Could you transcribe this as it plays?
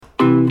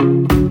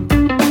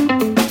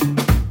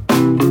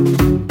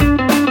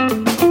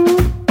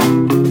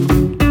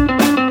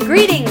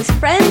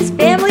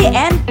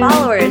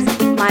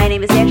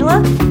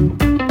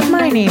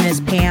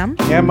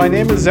And my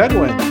name is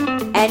Edwin.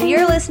 And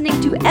you're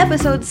listening to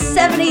episode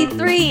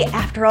 73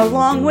 after a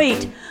long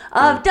wait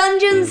of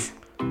Dungeons,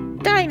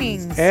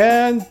 Dinings,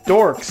 and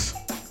Dorks.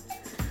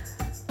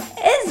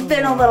 It's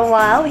been a little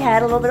while. We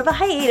had a little bit of a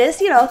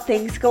hiatus,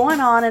 things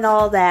going on and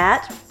all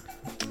that.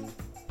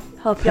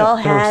 Hope y'all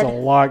had... There's a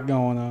lot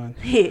going on.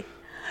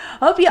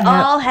 Hope you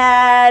all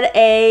had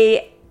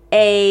a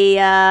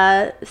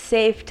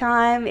safe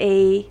time,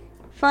 a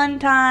fun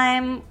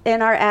time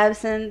in our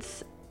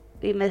absence.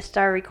 We missed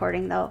our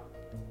recording, though.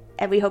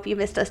 And we hope you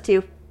missed us,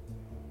 too.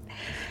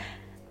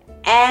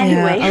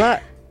 Anyway.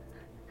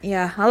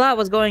 A lot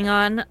was going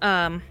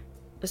on.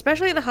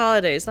 Especially the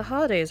holidays. The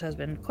holidays has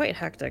been quite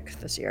hectic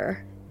this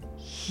year.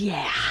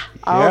 Yeah,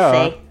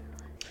 I'll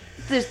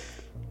say.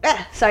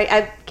 Sorry,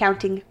 I'm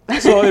counting.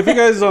 So if you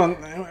guys don't...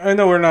 I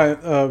know we're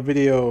not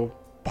video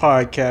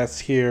podcasts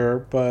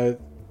here, but...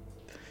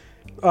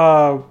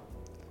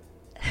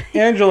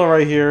 Angela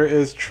right here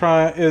is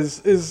crocheting.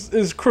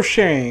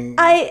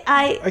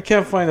 I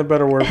can't find a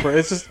better word for it.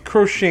 It's just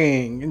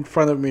crocheting in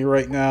front of me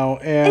right now,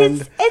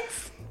 and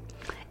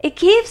it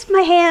keeps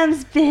my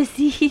hands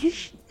busy.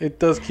 It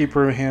does keep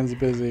her hands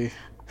busy.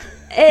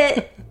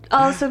 It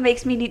also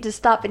makes me need to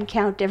stop and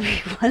count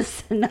every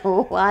once in a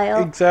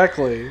while.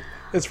 Exactly.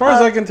 As far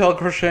as I can tell,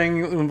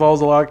 crocheting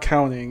involves a lot of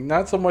counting,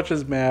 not so much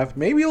as math.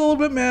 Maybe a little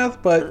bit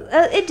math, but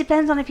it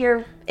depends on if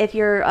you're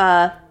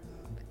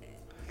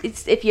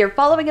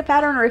following a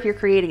pattern or if you're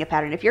creating a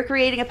pattern. If you're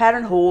creating a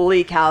pattern,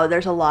 holy cow,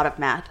 there's a lot of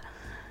math.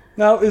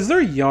 Now, is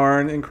there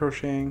yarn in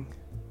crocheting?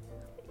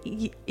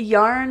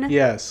 Yarn?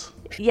 Yes.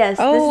 Yes.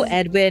 Oh,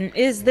 Edwin,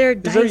 is there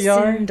dice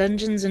in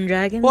Dungeons and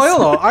Dragons?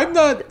 Well, I don't know.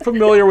 I'm not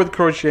familiar with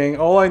crocheting.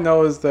 All I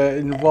know is that it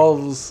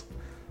involves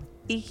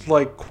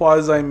like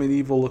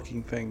quasi-medieval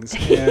looking things.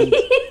 And yes.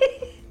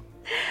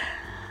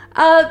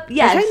 Are you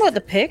talking about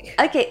the pick?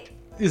 Okay.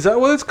 Is that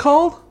what it's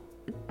called?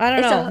 I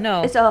don't know.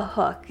 No. It's a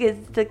hook.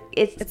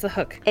 It's a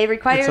hook. It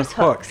requires it's a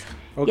hook. hooks.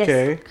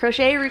 Okay. Yes.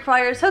 Crochet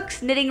requires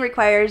hooks. Knitting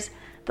requires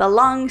the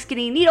long,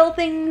 skinny needle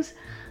things.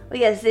 Well,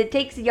 yes, it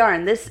takes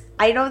yarn.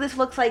 I know this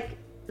looks like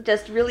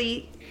just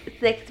really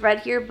thick thread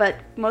here, but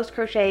most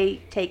crochet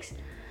takes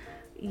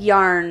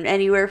yarn,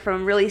 anywhere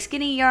from really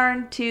skinny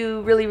yarn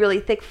to really, really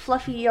thick,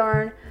 fluffy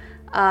yarn.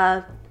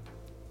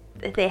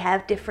 They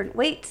have different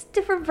weights,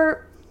 different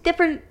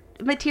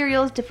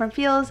materials, different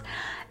feels,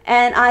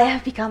 and I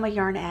have become a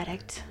yarn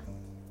addict.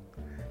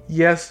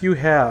 Yes, you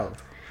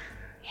have.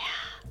 Yeah.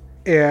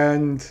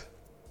 And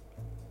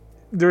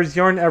there's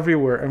yarn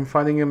everywhere. I'm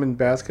finding them in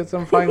baskets.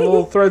 I'm finding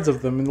little threads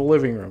of them in the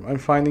living room. I'm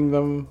finding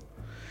them...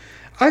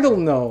 I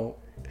don't know.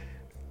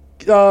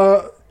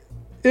 So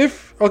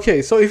if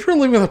you're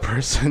living with a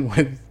person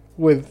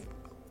with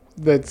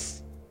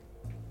that's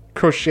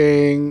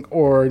crocheting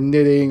or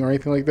knitting or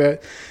anything like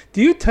that,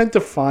 do you tend to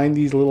find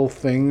these little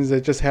things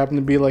that just happen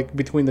to be like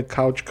between the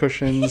couch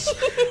cushions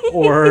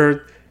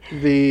or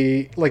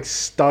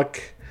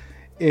stuck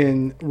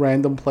in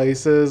random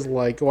places,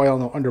 like I don't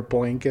know, under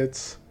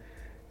blankets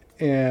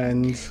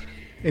and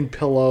in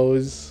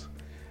pillows?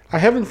 I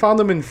haven't found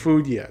them in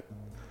food yet.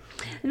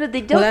 No,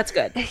 they don't. Well, that's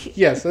good.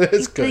 Yes, it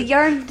is good. The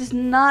yarn does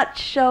not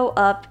show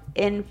up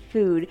in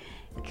food,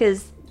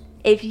 because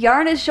if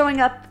yarn is showing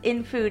up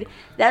in food,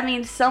 that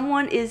means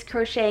someone is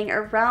crocheting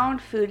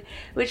around food,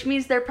 which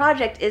means their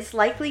project is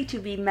likely to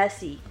be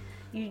messy.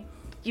 You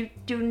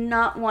do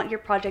not want your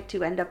project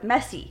to end up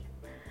messy.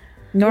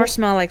 Nor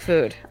smell like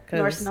food.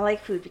 Nor smell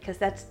like food, because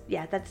that's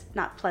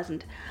not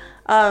pleasant.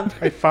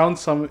 I found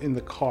some in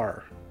the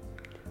car.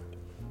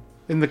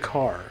 It's in the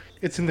car.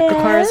 The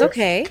car is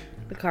okay.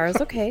 The car is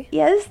okay.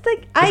 Yes,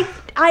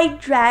 I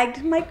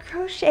dragged my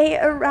crochet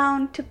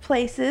around to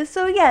places,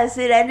 so yes,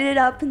 it ended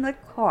up in the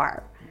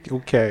car.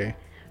 Okay.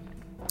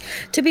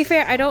 To be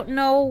fair, I don't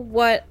know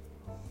what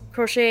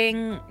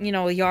crocheting,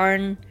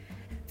 yarn,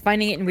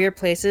 finding it in weird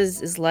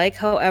places is like.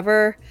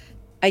 However,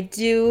 I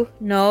do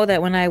know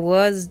that when I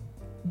was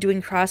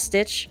doing cross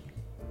stitch,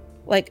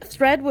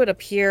 thread would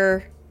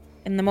appear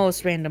in the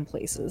most random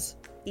places.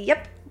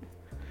 Yep.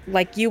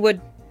 Like you would,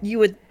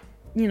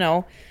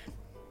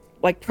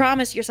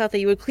 promise yourself that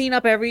you would clean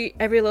up every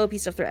little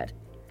piece of thread.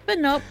 But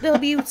nope, there'll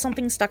be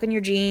something stuck in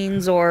your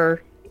jeans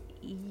or...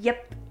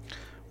 Yep.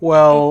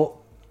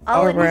 Well...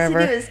 All it needs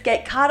to do is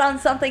get caught on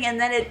something, and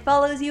then it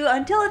follows you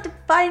until it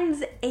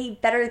finds a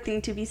better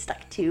thing to be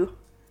stuck to.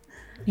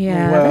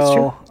 Yeah, that's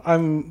true.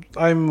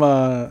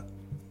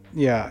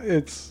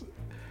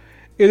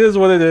 It is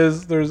what it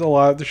is. There's a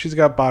lot. She's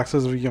got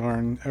boxes of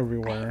yarn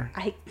everywhere.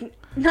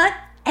 Not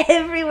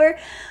everywhere.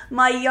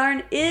 My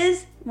yarn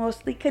is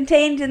mostly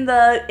contained in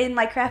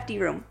my crafty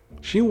room.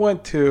 She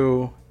got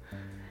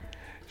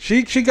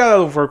out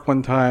of work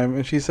one time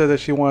and she said that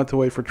she wanted to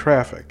wait for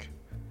traffic.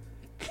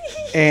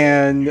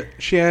 And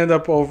she ended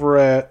up over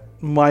at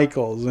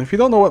Michael's. And if you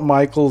don't know what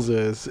Michael's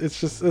is, it's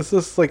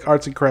this like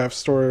arts and crafts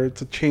store.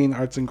 It's a chain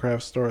arts and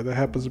crafts store that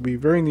happens to be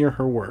very near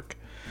her work.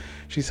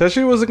 She said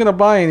she wasn't going to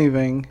buy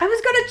anything.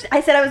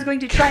 I said I was going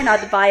to try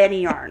not to buy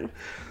any yarn.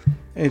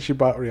 And she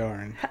bought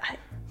yarn.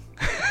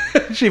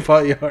 She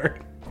bought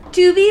yarn.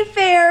 To be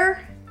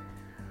fair,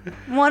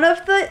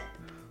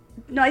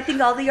 I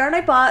think all the yarn I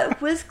bought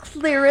was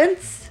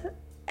clearance,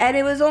 and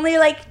it was only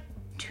like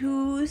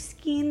 2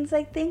 skeins,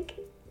 I think.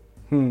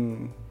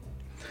 Anyways.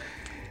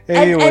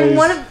 And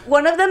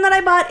one of them that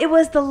I bought, it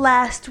was the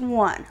last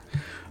one.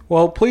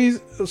 Well,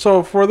 please,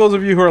 so for those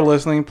of you who are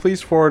listening, please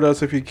forward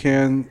us if you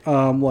can,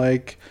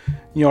 like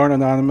Yarn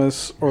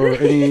Anonymous or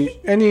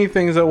any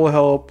things that will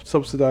help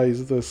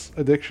subsidize this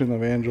addiction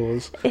of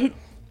Angela's.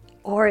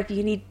 Or if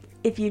you need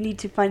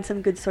to find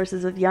some good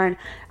sources of yarn,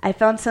 I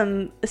found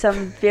some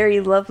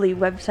very lovely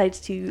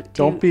websites to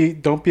Don't be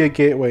a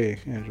gateway,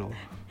 Angela.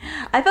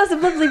 I found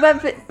some lovely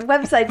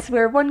websites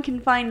where one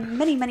can find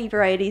many, many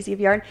varieties of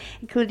yarn,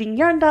 including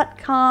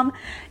yarn.com,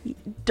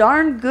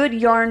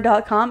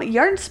 darngoodyarn.com,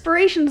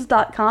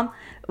 yarnspirations.com,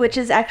 which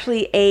is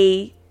actually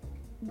a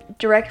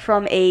direct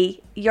from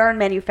a yarn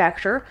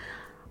manufacturer,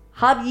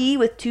 hobby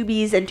with 2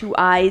 B's and 2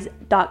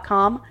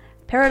 I's.com,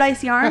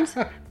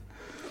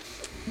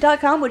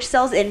 paradiseyarns.com, which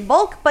sells in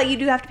bulk, but you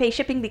do have to pay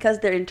shipping because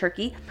they're in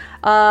Turkey,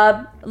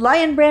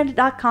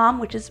 lionbrand.com,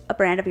 which is a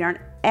brand of yarn.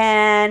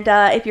 And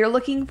if you're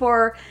looking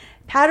for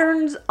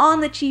patterns on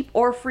the cheap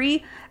or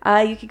free,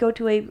 you could go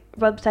to a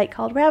website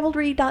called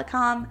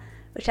Ravelry.com,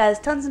 which has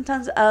tons and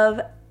tons of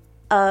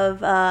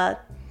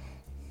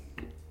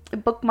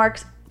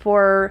bookmarks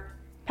for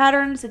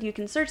patterns, and you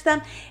can search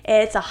them.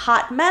 It's a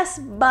hot mess,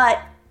 but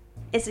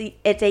it's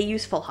a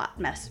useful hot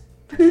mess.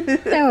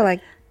 I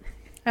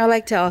would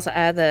like to also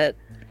add that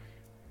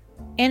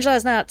Angela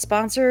is not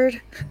sponsored.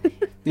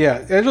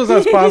 Yeah, Angela's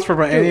not sponsored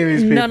by any of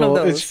these people. None of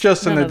those. It's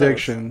just an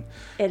addiction.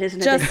 It is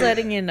an Just addiction.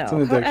 letting you know. It's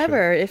an addiction.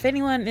 However, if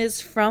anyone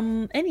is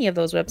from any of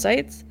those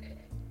websites,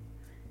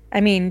 I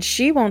mean,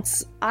 she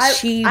won't.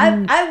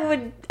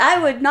 I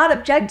would not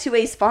object to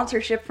a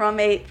sponsorship from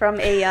a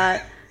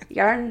yarn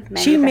manufacturer.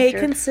 She may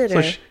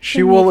consider. So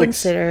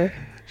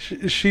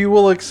she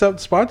will accept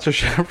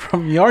sponsorship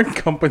from yarn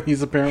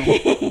companies,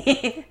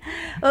 apparently.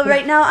 Well,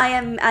 right now I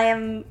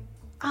am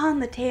on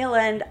the tail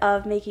end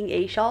of making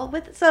a shawl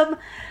with some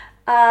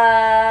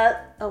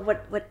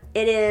what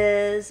it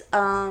is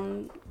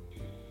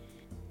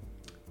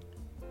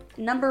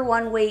number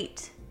 1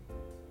 weight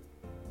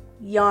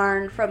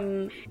yarn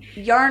from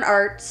Yarn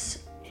Arts,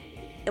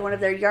 one of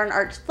their Yarn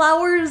Arts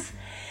flowers,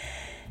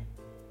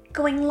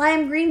 going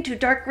lime green to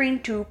dark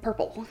green to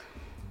purple,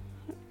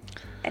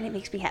 and it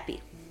makes me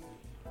happy.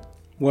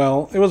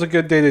 Well, it was a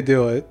good day to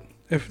do it.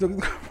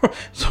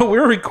 So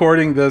we're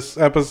recording this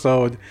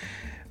episode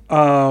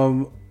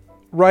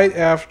right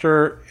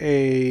after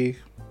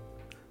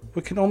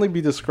what can only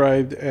be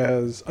described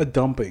as a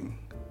dumping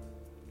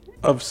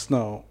of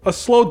snow, a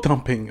slow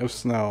dumping of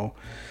snow.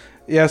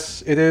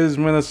 Yes, it is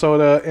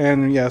Minnesota,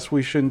 and yes,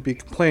 we shouldn't be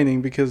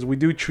complaining because we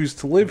do choose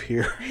to live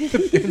here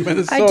in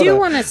Minnesota. I do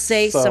want to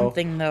say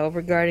something though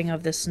regarding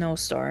of the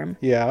snowstorm.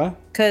 Yeah.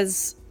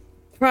 Because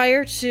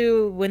prior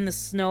to when the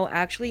snow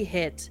actually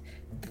hit,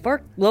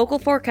 the local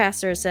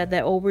forecaster said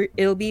that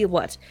it'll be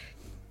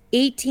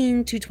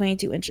 18 to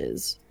 22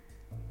 inches.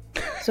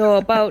 So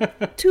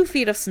about 2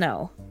 feet of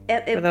snow.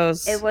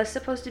 It was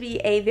supposed to be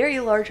a very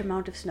large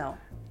amount of snow.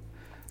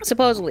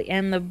 Supposedly.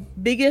 And the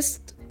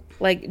biggest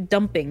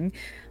dumping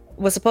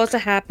was supposed to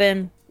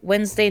happen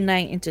Wednesday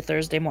night into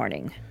Thursday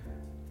morning.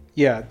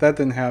 Yeah, that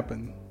didn't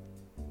happen.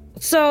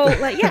 So,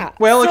 yeah.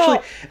 Well, actually,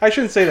 I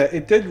shouldn't say that.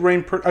 It did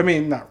rain.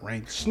 Not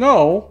rain.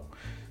 Snow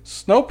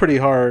pretty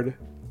hard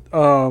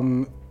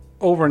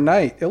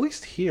overnight, at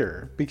least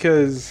here,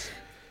 because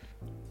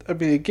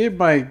it gave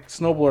my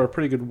snowblower a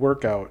pretty good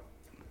workout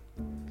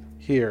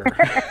here.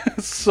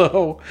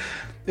 So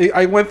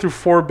I went through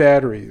 4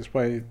 batteries,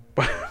 by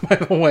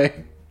the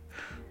way.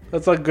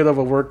 That's how good of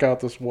a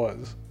workout this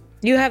was.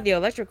 You have the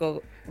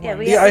electrical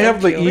one. I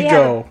have the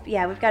Ego.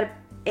 We've got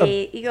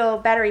a Ego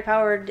battery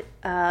powered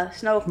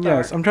snow blower.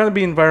 Yes, I'm trying to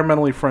be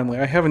environmentally friendly.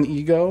 I have an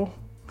Ego,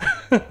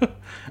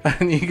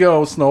 an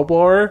Ego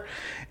snowblower,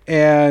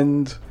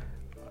 and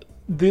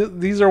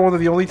these are one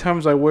of the only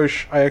times I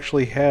wish I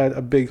actually had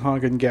a big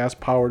honking gas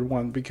powered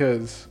one,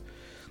 because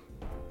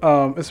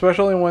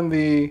especially when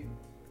the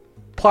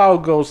plow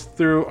goes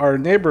through our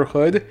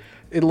neighborhood,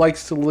 it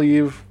likes to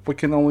leave what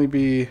can only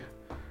be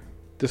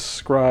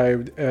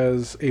described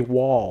as a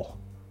wall.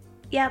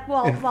 Yeah,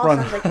 wall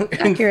sounds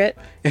like accurate.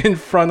 In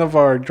front of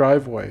our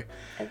driveway.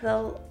 At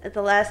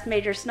the last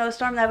major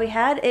snowstorm that we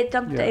had, it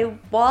dumped a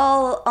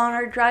wall on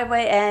our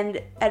driveway,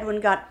 and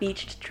Edwin got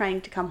beached trying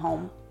to come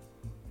home.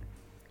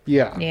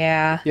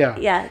 Yeah.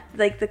 Yeah,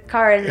 the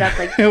car ended up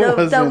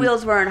the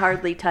wheels weren't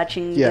hardly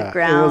touching the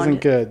ground. It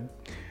wasn't good.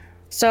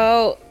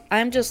 So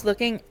I'm just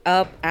looking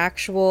up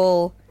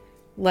actual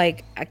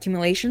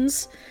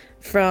accumulations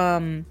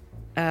from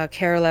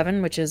Care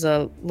 11, which is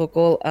a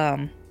local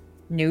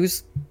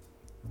news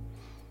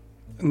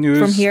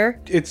from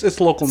here. It's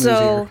local news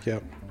here.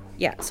 Yep.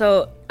 Yeah.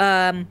 So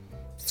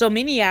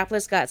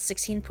Minneapolis got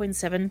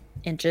 16.7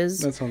 inches.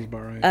 That sounds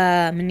about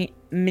right.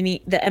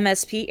 The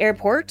MSP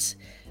airport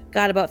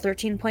got about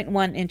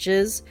 13.1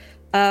 inches.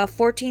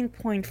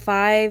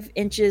 14.5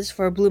 inches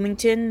for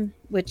Bloomington,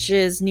 which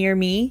is near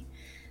me.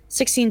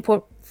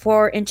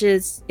 16.4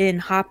 inches in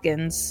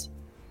Hopkins.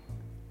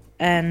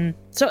 and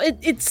so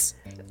it's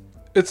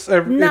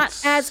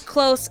not as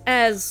close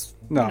as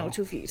no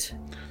 2 feet.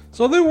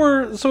 So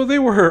they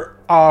were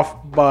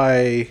off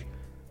by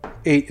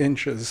 8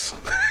 inches.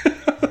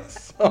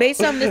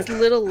 Based on this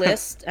little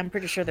list, I'm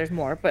pretty sure there's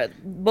more, but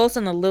both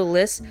on the little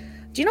list.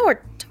 Do you know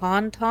where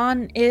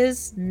Tauntaun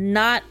is?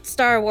 Not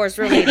Star Wars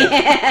related.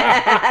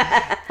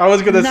 I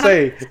was gonna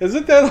say,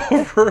 isn't that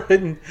over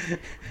in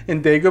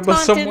Dagobah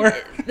Taunton,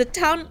 somewhere? The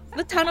town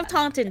of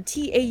Taunton,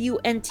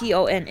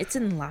 Taunton. It's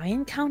in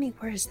Lyon County.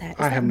 Where is that?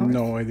 I have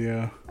no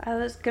idea. I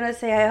was gonna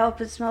say, I hope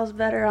it smells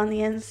better on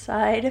the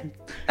inside.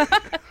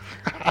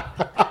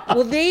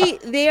 Well,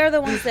 they are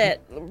the ones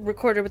that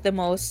recorded with the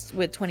most,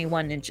 with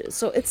 21 inches.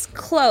 So it's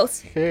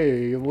close.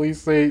 Hey, at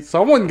least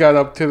someone got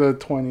up to the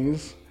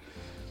 20s.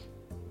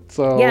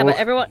 So yeah, but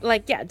everyone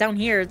down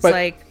here it's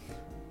like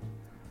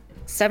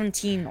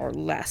 17 or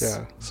less.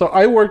 Yeah. So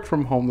I worked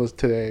from home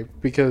today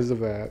because of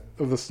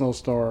the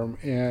snowstorm,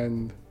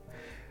 and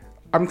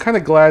I'm kind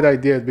of glad I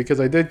did, because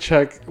I did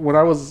check when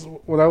I was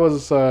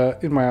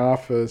in my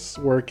office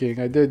working.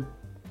 I did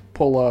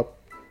pull up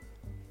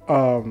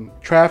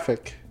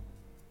traffic.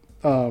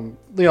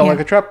 Like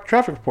a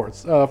traffic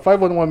reports.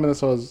 511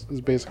 Minnesota is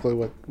basically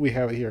what we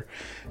have here,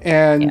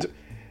 and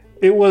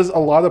it was a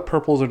lot of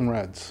purples and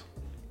reds.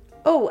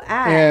 Oh,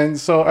 and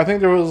so I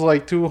think there was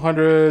like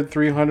 200,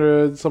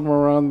 300, somewhere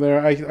around there.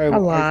 A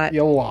lot.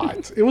 It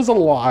was a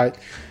lot,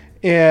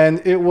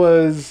 and I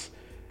was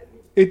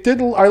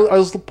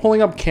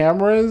pulling up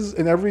cameras,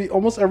 and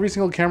almost every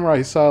single camera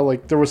I saw,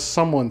 like there was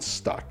someone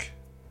stuck,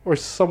 or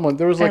someone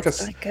there was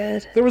That's not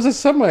good. There was a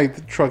semi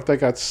truck that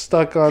got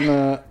stuck on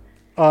a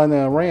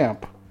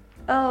ramp.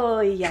 Oh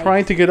yeah.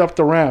 Trying to get up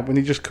the ramp, and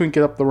he just couldn't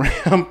get up the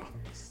ramp.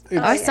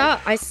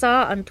 I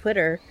saw on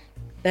Twitter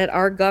that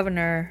our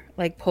governor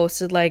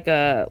posted like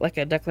a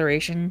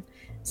declaration.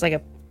 It's like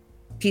a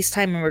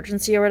peacetime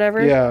emergency or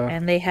whatever. Yeah.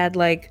 And they had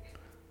like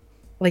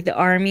the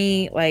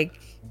army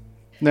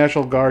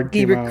National Guard be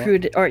came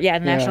recruited out.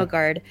 National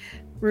Guard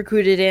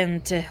recruited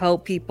in to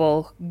help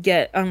people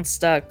get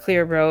unstuck,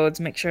 clear roads,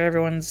 make sure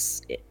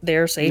everyone's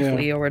there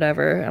safely or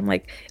whatever. I'm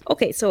like,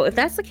 okay, so if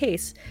that's the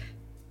case,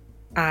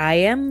 I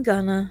am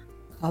gonna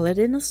call it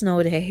in a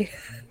snow day,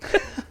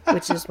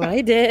 which is what I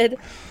did.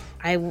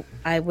 I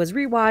was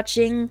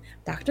rewatching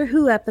Doctor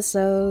Who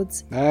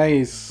episodes.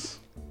 Nice.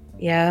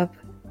 Yep.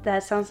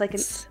 That sounds like an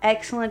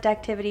excellent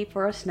activity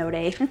for a snow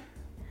day.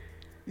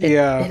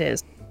 It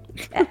is.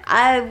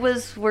 I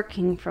was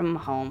working from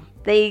home.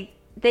 They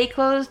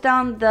closed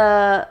down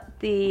the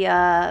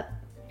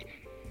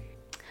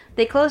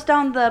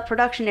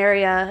production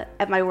area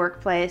at my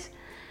workplace.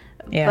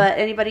 Yeah. But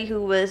anybody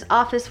who was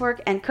office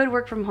work and could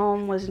work from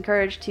home was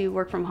encouraged to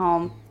work from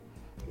home.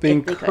 They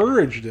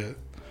encouraged it.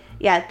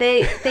 Yeah,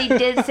 they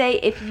did say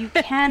if you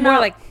cannot, more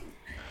like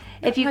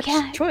if you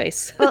can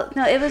choice. Well,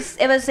 no, it was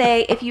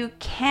if you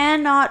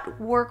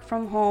cannot work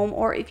from home,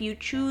 or if you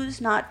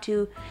choose not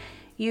to,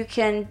 you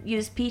can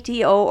use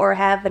PTO or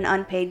have an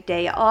unpaid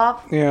day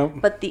off. Yeah.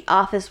 But the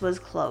office was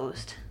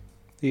closed.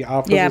 The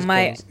office was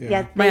closed.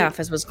 Yeah. My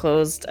office was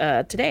closed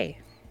today.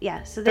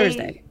 Yeah, so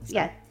Thursday.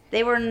 Yeah,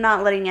 they were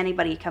not letting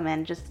anybody come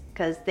in just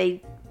because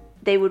they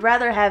would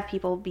rather have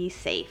people be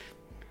safe.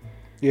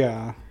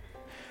 Yeah.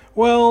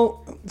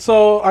 Well,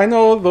 so I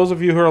know those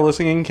of you who are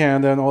listening in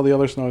Canada and all the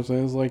other snow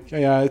states,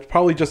 it's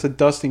probably just a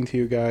dusting to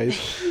you guys.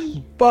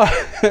 But,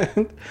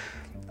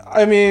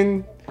 I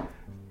mean,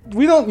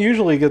 we don't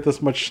usually get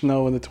this much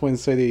snow in the Twin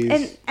Cities.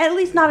 And at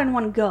least not in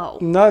one go.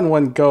 Not in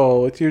one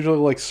go. It's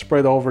usually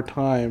spread over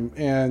time.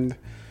 And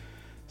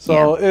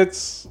so it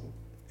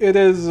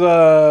was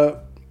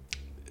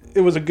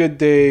a good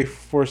day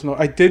for snow.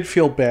 I did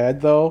feel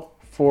bad, though,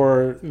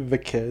 for the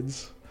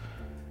kids.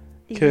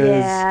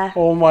 Because,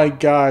 oh my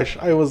gosh,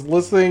 I was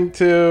listening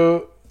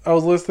to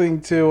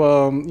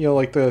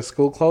the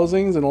school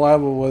closings, and a lot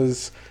of it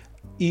was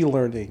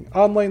e-learning,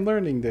 online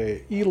learning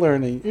day,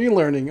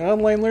 e-learning,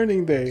 online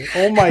learning day.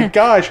 Oh my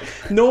gosh,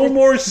 no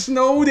more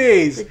snow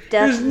days.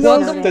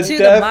 Welcome to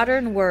the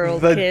modern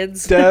world,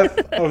 kids. The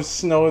death of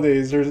snow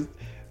days.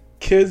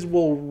 Kids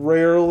will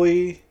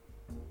rarely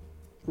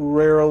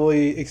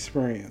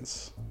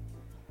experience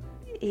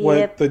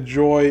what the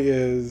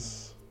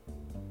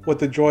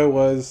joy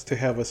was to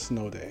have a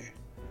snow day.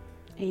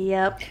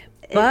 Yep.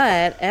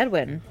 But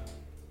Edwin,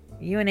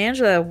 you and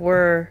Angela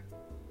were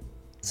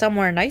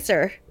somewhere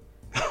nicer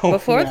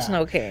before the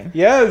snow came.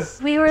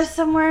 Yes. We were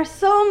somewhere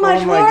so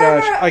much warmer. Oh my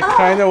gosh. I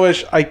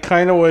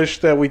kind of wish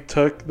that we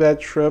took that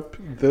trip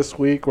this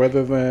week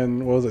rather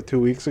than, 2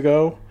 weeks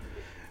ago?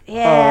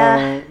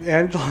 Yeah.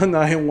 Angela and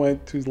I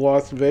went to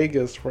Las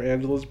Vegas for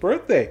Angela's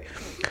birthday.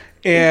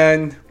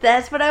 And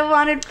that's what I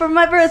wanted for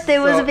my birthday,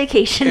 was a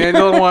vacation.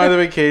 Angela wanted a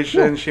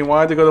vacation. She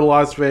wanted to go to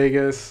Las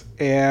Vegas,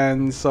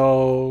 and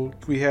so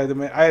I had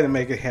to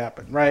make it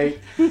happen, right?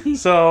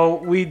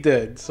 So we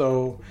did.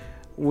 So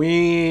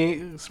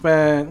we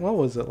spent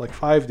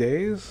 5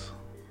 days,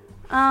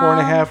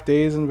 4.5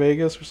 days in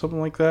Vegas or something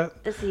like that.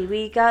 Let's see,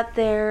 we got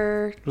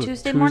there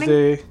Tuesday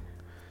morning.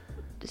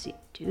 let's see,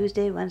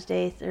 Tuesday,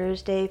 Wednesday,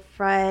 Thursday,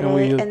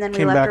 Friday, and then we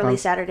came left back early on-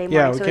 Saturday morning.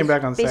 yeah, we so came it's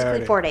back on basically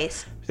Saturday. 4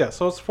 days. Yeah,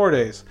 so it's 4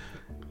 days.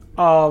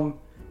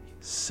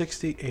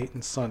 68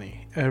 and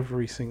sunny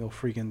every single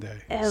freaking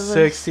day.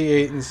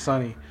 68 and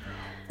sunny.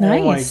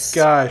 Nice.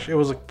 Oh my gosh, it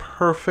was like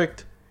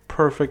perfect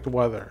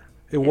weather.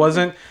 It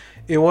wasn't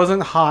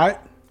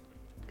hot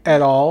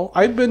at all.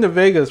 I'd been to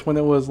Vegas when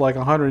it was like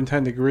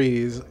 110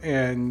 degrees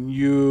and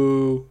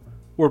you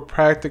were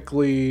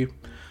practically,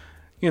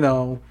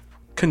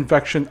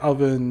 convection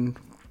oven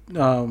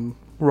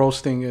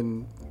roasting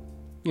in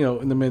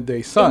the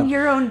midday sun. In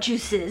your own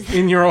juices.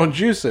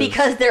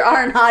 Because there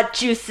are not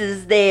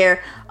juices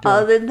there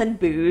other than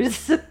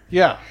booze.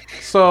 Yeah.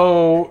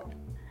 So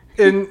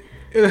it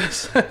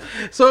was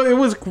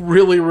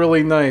really,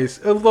 really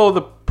nice. Although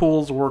the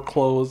pools were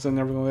closed and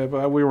everything like that,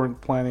 but we weren't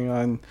planning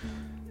on,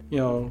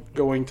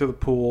 going to the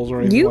pools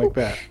or anything like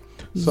that.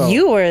 So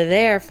You were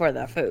there for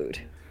the food.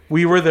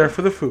 we were there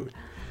for the food.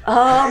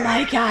 Oh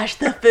my gosh,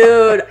 the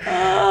food.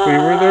 We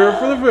were there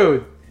for the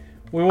food.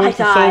 We went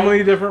to so died.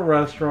 many different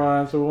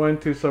restaurants. We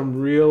went to some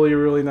really,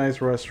 really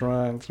nice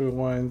restaurants. We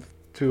went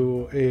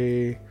to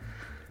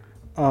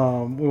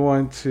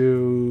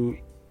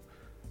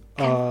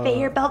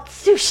Conveyor belt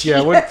sushi.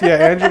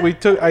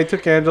 I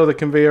took Angela to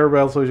conveyor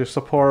belt sushi,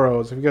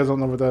 Sapporo's. If you guys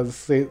don't know what that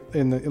is,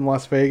 in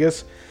Las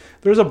Vegas,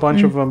 there's a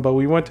bunch of them, but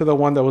we went to the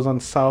one that was on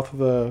south of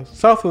the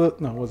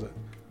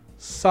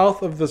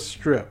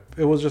strip.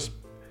 It was just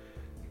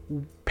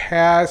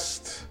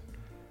past.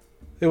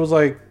 It was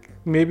like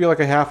maybe like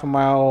a half a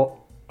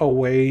mile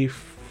away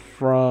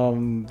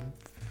from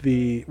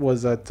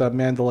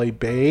Mandalay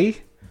Bay.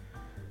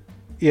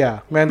 Yeah,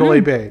 Mandalay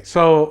Bay.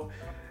 So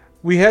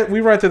we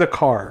rented a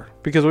car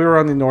because we were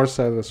on the north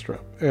side of the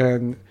strip.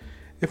 And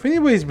if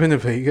anybody's been to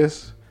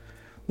Vegas,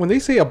 when they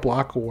say a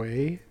block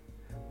away,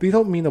 they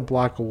don't mean a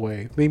block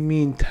away. They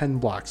mean 10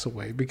 blocks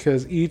away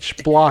because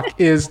each block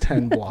is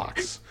 10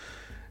 blocks.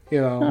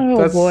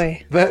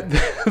 Boy.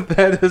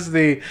 That is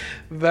the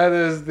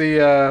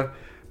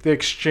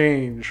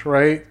exchange,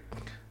 right?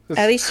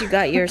 At least you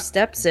got your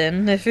steps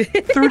in. If you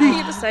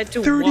decide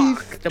to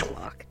walk the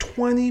block.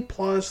 20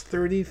 plus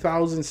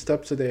 30,000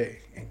 steps a day.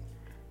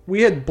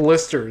 We had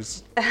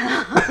blisters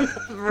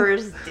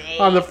First day.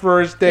 on the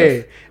first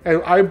day.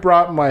 And I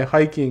brought my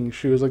hiking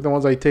shoes, like the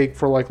ones I take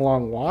for like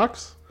long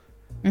walks.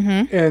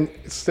 Mm-hmm. And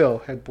still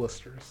had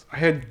blisters. I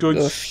had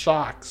good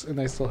socks and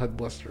I still had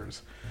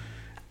blisters.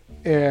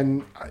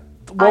 And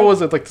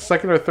was it, like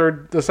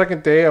the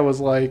second day I was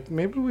like,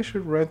 maybe we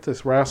should rent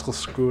this rascal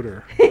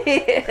scooter.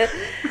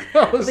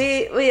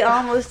 We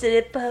almost did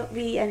it, but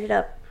we ended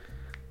up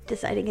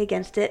deciding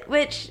against it,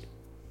 which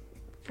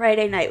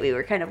Friday night we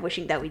were kind of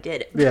wishing that we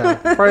did. Yeah,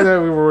 Friday night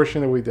we were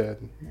wishing that we did.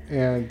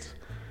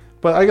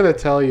 But I gotta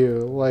tell you,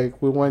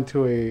 like, we went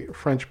to a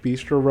French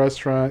bistro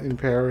restaurant in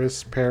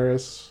Paris.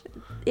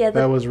 Yeah,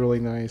 That was really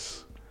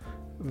nice.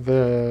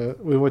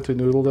 We went to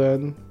Noodle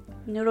Den.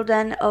 Noodle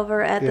Den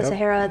over at the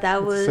Sahara.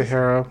 That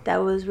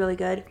was really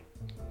good.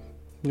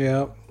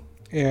 Yeah,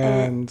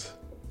 and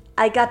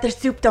I got their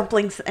soup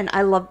dumplings, and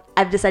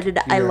I've decided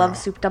that I love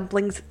soup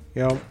dumplings.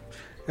 yeah,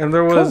 and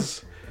there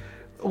was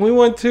we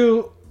went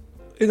to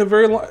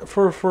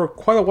for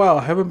quite a while.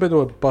 I haven't been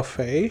to a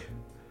buffet.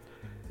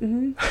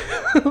 Mm-hmm.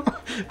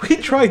 We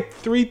tried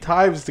 3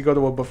 times to go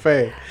to a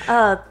buffet.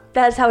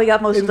 That's how we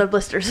got most of the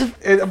blisters.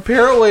 And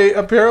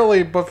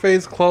apparently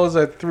buffets close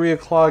at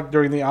 3:00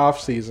 during the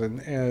off season,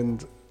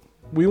 and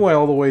we went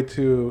all the way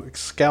to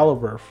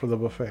Excalibur for the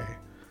buffet,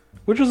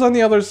 which was on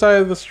the other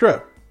side of the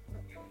strip.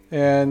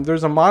 And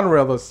there's a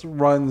monorail that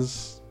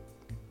runs,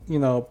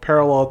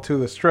 parallel to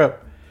the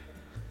strip,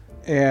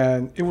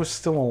 and it was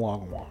still a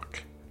long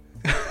walk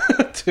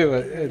to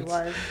it. It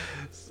was.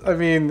 I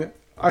mean,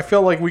 I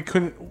felt like we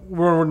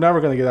were never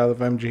going to get out of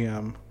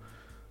MGM.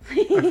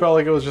 I felt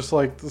like it was just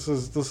like this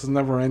is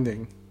never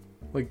ending.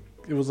 Like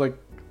it was like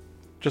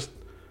just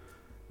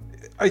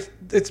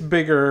it's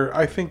bigger.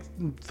 I think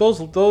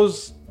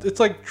those it's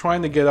like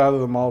trying to get out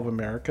of the Mall of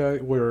America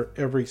where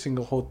every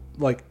single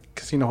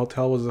casino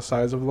hotel was the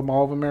size of the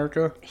Mall of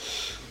America.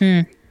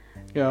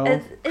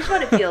 It's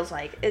what it feels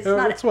like. It's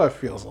not. That's what it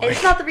feels like.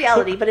 It's not the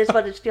reality, but it's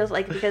what it feels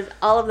like because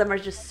all of them are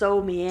just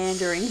so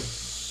meandering.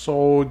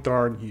 So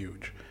darn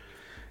huge.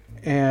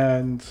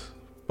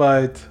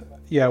 But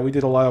yeah, we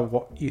did a lot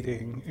of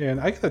eating,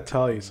 and I gotta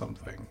tell you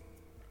something.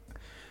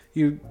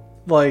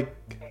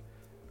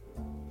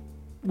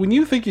 When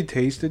you think you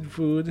tasted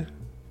food,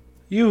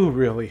 you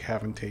really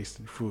haven't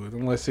tasted food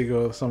unless you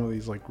go to some of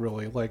these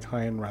really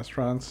high-end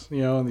restaurants,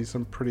 and these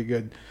some pretty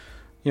good,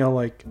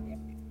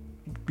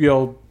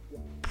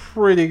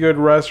 pretty good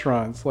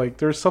restaurants. Like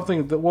there's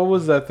something what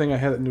was that thing I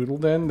had at Noodle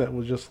Den that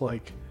was just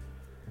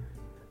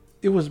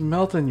it was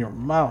melting in your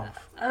mouth.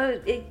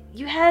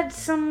 You had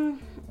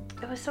some.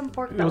 It was some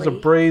pork belly. It was a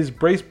braised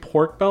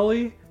pork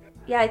belly.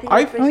 Yeah,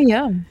 I think.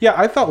 Yeah,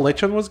 I thought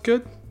lechon was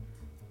good.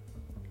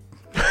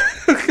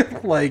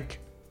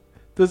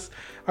 This,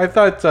 I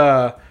thought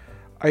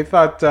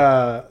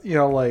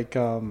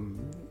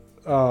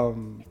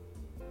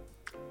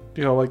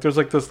there's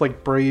this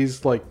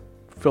braised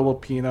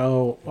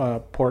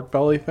Filipino pork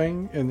belly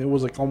thing, and it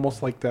was like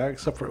almost like that,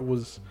 except for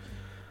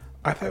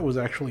I thought it was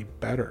actually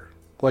better.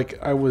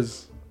 Like I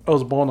was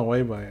blown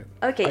away by it.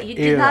 Okay, you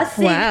did not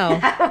see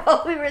that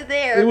while we were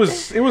there. It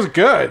was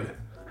good.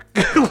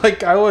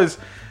 Like I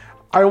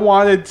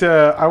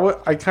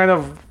kind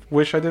of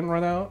wish I didn't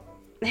run out,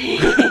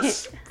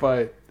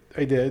 but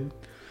I did.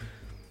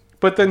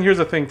 But then here's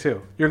the thing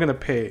too: you're gonna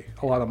pay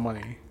a lot of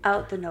money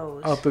out the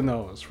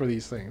nose for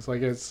these things.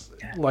 Like it's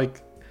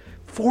like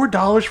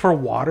 $4 for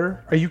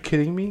water. Are you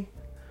kidding me?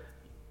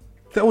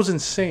 That was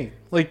insane.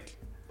 Like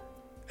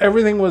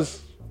everything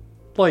was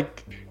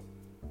like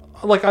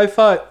I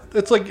thought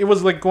it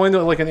was like going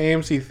to like an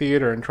AMC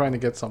theater and trying to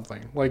get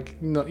something.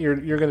 Like no,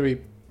 you're gonna be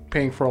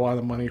paying for a lot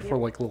of money for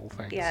like little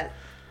things. Yeah.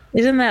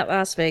 Isn't that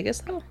Las Vegas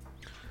though?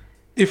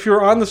 If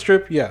you're on the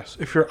strip, yes.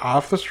 If you're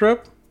off the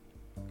strip,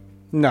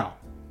 no.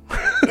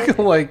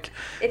 Like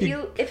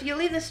if you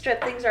leave the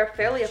strip, things are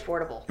fairly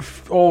affordable.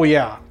 Oh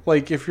yeah,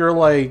 like if you're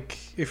like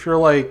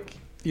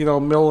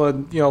middle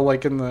of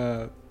like in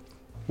the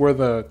where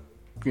the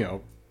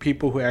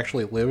people who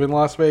actually live in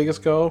Las Vegas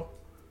go,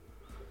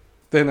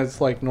 then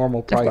it's like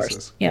normal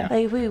prices. Yeah.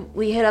 Like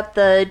we hit up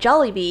the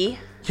Jollibee.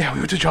 Yeah, we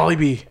went to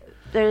Jollibee.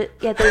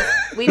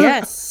 We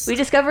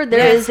discovered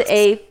there is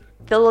a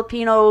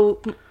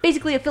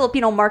basically a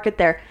Filipino market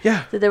there.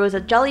 Yeah. So there was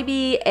a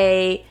Jollibee,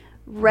 a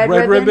Red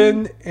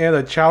Ribbon, and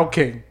a Chow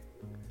King.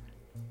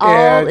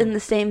 All in the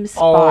same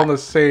spot. All in the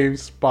same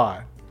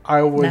spot.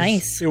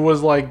 Nice. It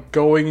was like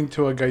going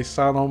into a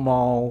Gaisano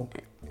mall.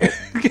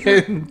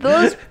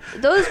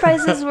 Those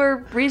prices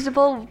were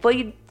reasonable. What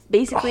you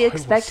basically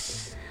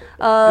expect.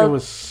 It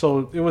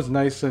was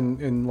nice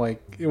and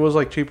like it was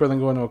like cheaper than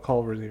going to a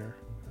Culver's here.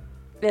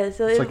 Yeah,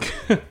 so it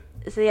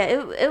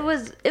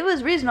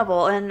was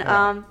reasonable,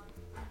 and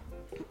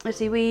let's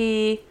see,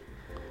 we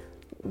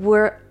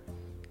were.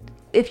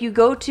 If you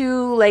go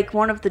to like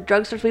one of the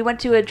drugstores, we went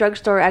to a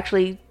drugstore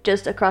actually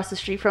just across the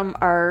street from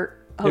our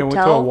hotel. Yeah, we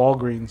went to a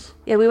Walgreens.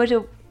 Yeah,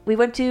 we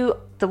went to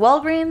the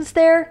Walgreens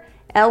there,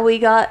 and we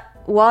got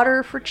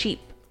water for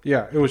cheap.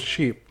 Yeah, it was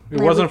cheap.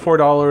 It wasn't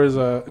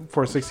 $4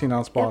 for a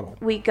 16-ounce bottle.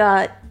 We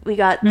got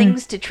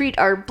things to treat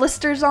our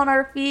blisters on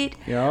our feet.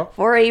 Yeah.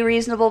 For a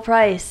reasonable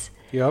price.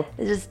 Yep.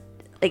 It's just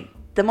like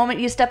the moment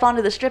you step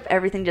onto the strip,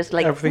 everything just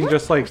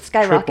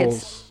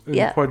skyrockets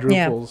and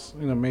quadruples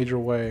in a major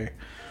way.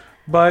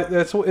 But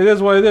it is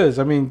what it is.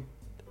 I mean,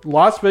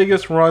 Las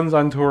Vegas runs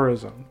on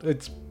tourism.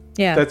 That's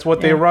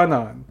what they run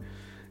on,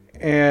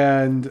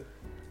 and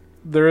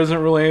there isn't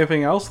really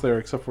anything else there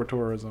except for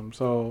tourism.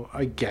 So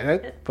I get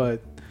it,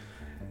 but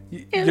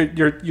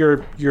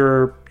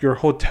your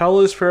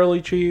hotel is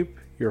fairly cheap.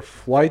 Your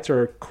flights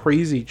are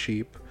crazy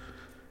cheap.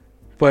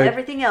 But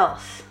everything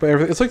else.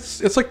 But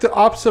it's like the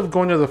opposite of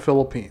going to the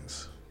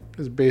Philippines.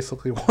 Is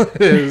basically what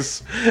it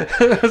is.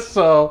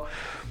 So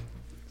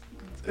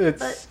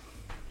it's.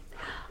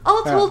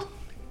 All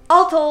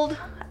told,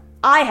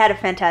 I had a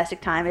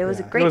fantastic time. It was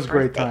a great birthday. It was a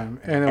great time.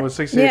 And it was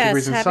 68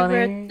 degrees and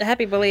sunny.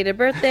 Happy belated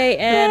birthday,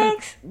 and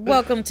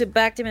welcome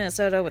back to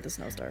Minnesota with a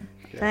snowstorm.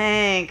 Yeah.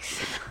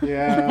 Thanks.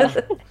 Yeah.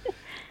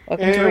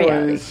 Welcome to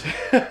reality.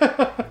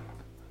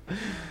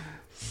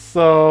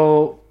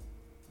 So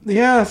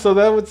that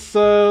was,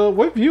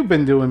 what have you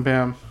been doing,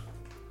 Pam?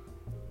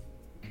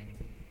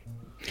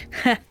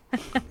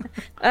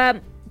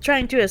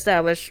 Trying to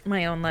establish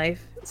my own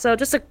life. So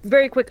just a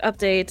very quick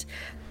update.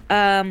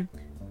 To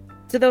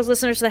those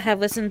listeners that have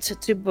listened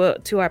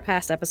to our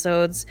past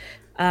episodes,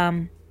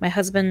 my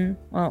husband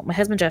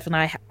Jeff and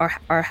I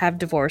have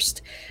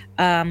divorced.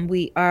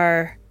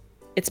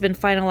 It's been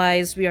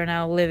finalized. We are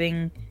now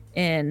living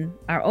in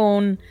our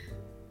own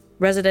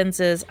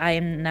residences. I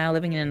am now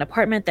living in an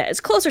apartment that is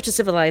closer to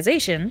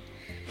civilization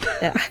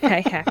that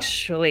I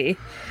actually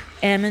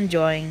am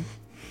enjoying.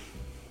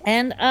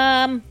 And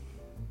I've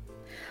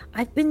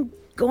been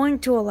going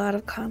to a lot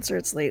of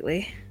concerts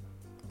lately.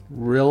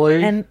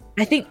 Really? And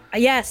I think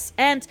yes,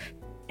 and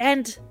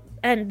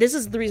this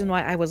is the reason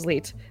why I was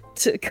late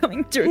to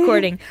coming to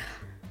recording.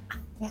 I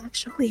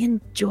actually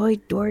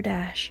enjoyed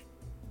DoorDash.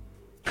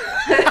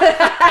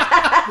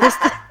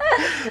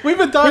 We've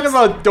been talking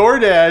about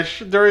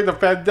DoorDash during the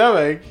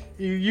pandemic.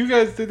 You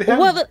guys didn't have.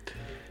 Where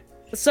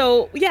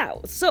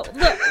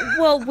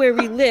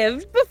we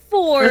lived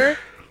before,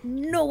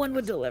 no one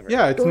would deliver.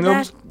 Yeah, it's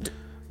DoorDash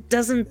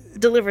doesn't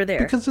deliver there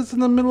because it's in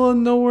the middle of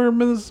nowhere,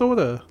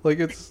 Minnesota. Like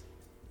it's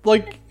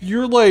like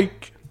you're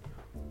like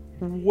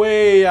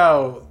way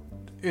out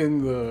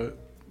in the.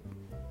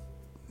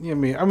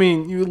 I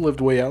mean, you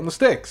lived way out in the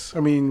sticks.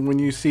 I mean, when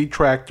you see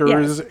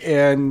tractors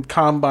and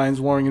combines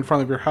lowering in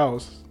front of your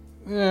house.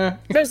 Yeah.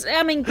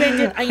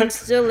 Granted, I am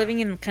still living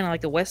in kind of like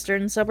the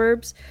western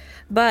suburbs,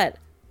 but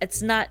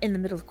it's not in the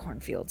middle of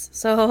cornfields.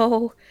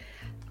 So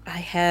I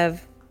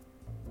have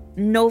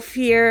no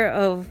fear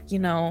of,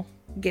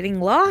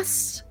 getting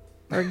lost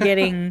or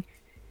getting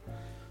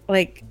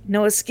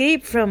no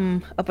escape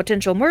from a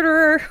potential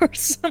murderer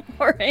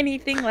or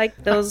anything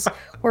like those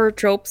horror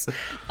tropes.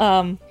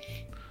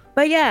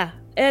 But yeah,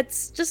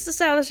 it's just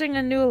establishing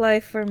a new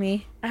life for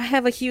me. I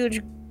have a huge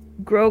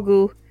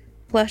Grogu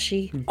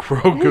plushie.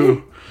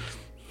 Grogu.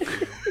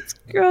 It's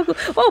Grogu.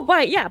 Oh,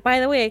 by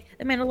the way,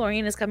 The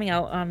Mandalorian is coming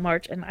out on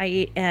March, and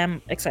I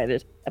am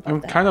excited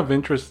about that.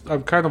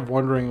 I'm kind of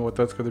wondering what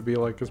that's going to be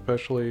like,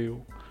 especially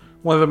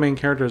one of the main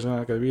characters is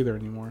not going to be there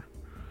anymore.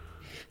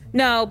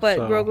 No, but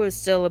Grogu is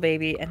still a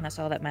baby, and that's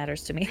all that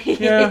matters to me.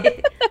 Yeah.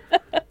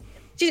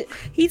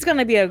 He's going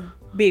to be a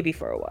baby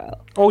for a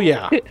while. Oh,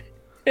 yeah.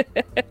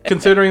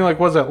 Considering, like,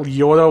 was that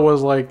Yoda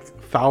was, like,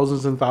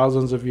 thousands and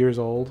thousands of years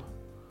old?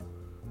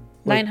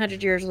 Like,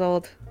 900 years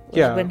old.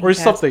 Yeah, when he or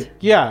passed. something.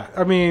 Yeah,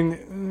 I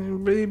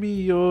mean,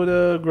 baby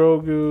Yoda,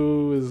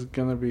 Grogu is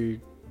going to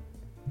be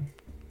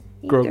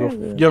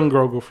young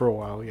Grogu for a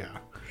while, yeah.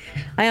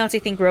 I honestly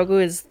think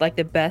Grogu is, like,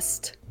 the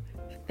best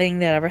thing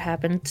that ever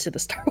happened to the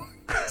Star Wars.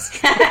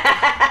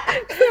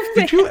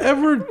 Did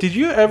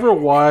you ever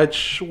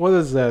watch, what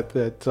is that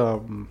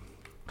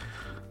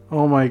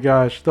oh my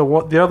gosh,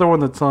 the other one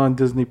that's on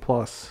Disney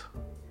Plus?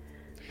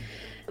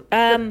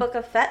 The Book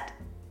of Fett?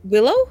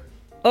 Willow?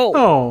 Oh.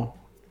 No.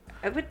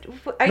 Not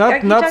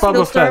Boba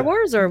Fett. Star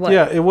Wars or what?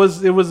 Yeah, it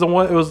was the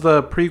one, it was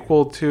the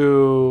prequel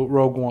to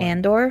Rogue One.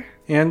 Andor?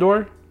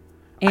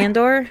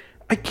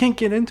 I can't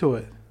get into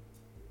it.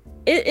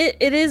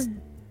 It is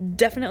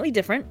definitely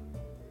different.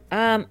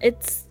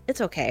 It's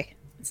okay.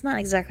 It's not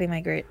exactly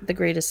the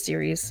greatest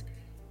series.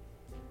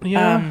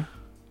 Yeah.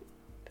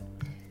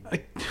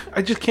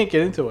 I just can't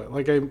get into it.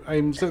 Like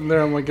I'm sitting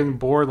there, I'm like getting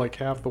bored like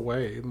half the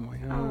way. I'm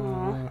like,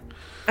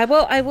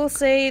 I will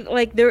say,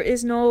 like, there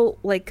is no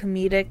like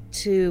comedic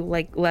to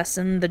like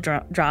lessen the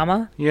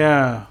drama.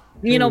 Yeah.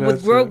 You know,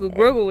 with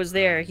Grogu was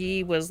there.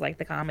 He was like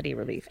the comedy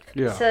relief.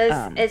 Yeah.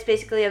 So it's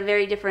basically a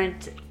very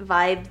different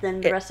vibe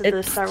than the rest of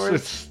the Star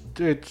Wars.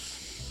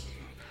 It's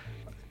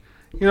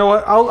you know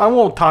what? I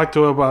won't talk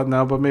to it about it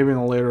now, but maybe in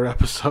a later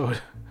episode.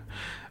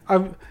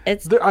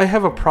 I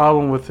have a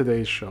problem with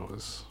today's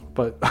shows,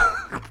 but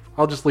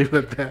I'll just leave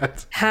it at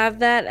that. Have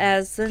that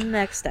as the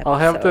next episode. I'll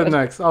have the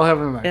next.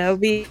 That'll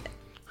be.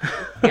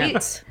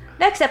 Next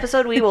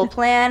episode, we will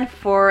plan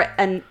for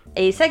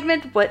a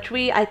segment which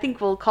I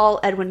think we'll call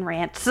Edwin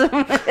Rants.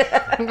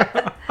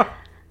 That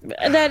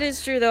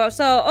is true, though.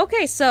 So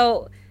okay,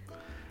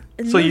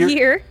 new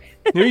year,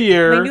 my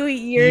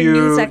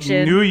new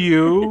section,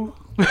 new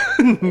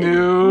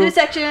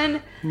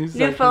section,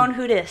 new phone.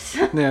 Who dis?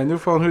 Yeah, new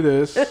phone. Who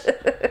dis?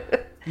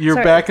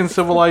 You're back in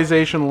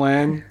civilization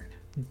land.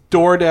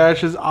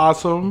 DoorDash is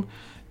awesome.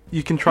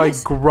 You can try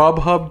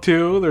Grubhub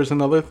too. There's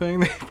another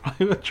thing they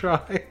probably would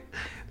try.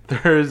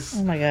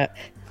 Oh my god,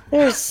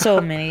 there's so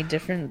many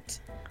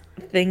different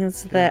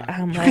things that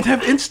I'm like. You can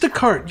have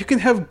Instacart. You can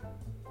have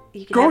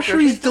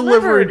groceries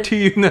delivered to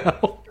you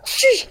now.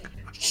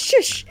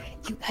 Shush!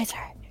 You guys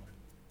are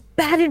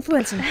bad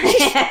influencers.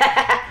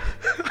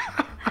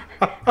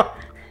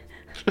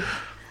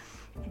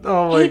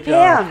 Oh my god!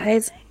 Pam,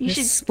 guys, you're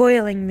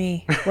spoiling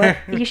me. What?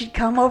 You should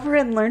come over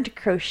and learn to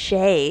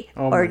crochet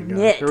or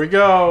knit. Here we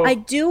go. I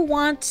do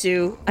want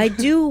to.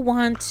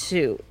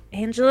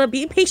 Angela,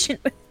 be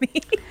patient with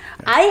me.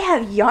 I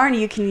have yarn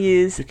you can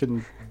use. You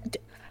can.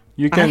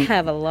 I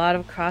have a lot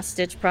of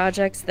cross-stitch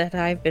projects that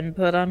I've been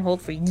put on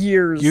hold for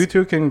years. You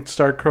two can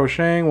start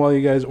crocheting while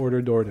you guys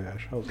order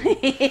DoorDash.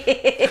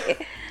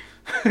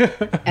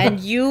 And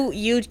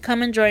you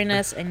come and join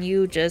us, and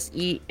you just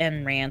eat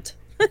and rant.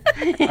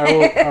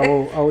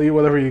 I'll eat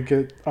whatever you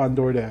get on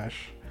DoorDash.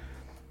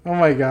 Oh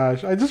my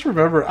gosh! I just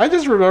remember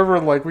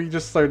like we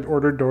just started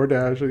ordered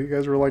DoorDash, and you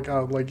guys were like,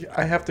 "Oh, like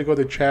I have to go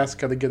to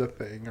Chaska to get a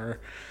thing," or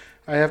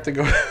 "I have to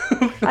go."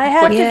 I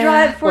have to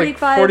drive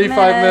 45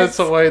 minutes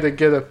away to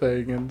get a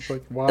thing, and it's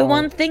like, wow. The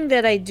one thing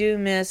that I do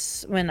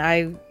miss when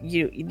I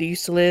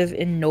used to live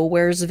in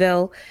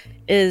Nowheresville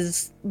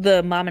is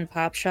the mom and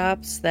pop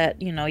shops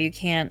that you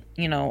can't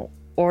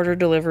order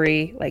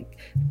delivery, like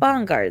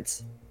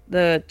Bongards,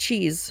 the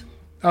cheese.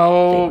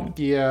 Oh thing.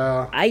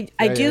 yeah. I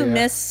do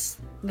miss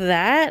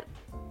that.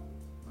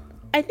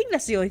 I think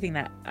that's the only thing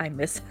that I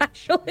miss,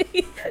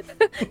 actually.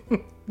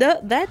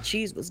 That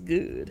cheese was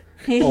good.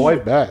 Oh, I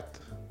bet.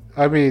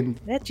 I mean,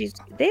 that cheese.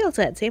 They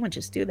also had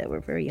sandwiches too that were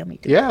very yummy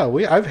too. Yeah,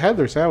 I've had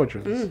their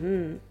sandwiches.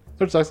 Mm-hmm.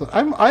 That's excellent.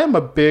 I am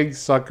a big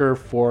sucker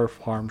for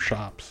farm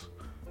shops.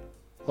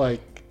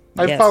 Like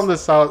I found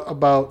this out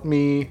about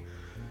me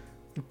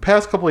the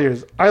past couple of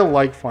years. I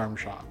like farm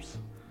shops.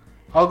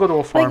 I'll go to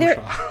a farm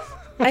shop.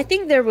 I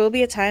think there will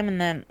be a time, and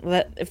then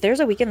if there's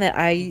a weekend that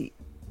I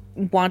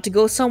want to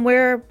go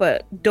somewhere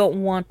but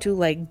don't want to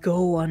like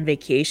go on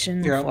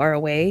vacation far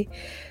away,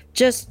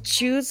 just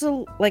choose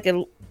a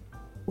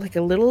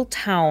little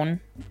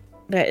town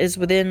that is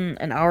within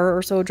an hour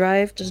or so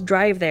drive. Just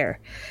drive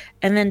there,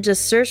 and then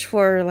just search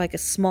for like a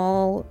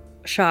small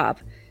shop.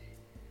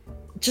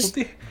 Just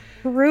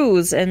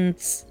peruse and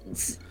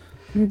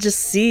just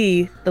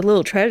see the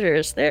little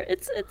treasures there.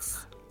 It's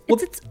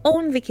its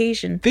own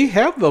vacation. They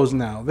have those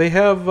now. They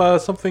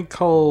have something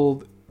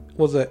called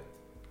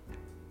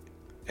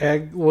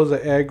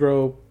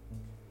agro.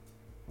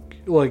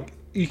 Like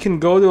you can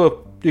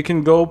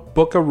go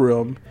book a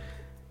room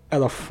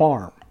at a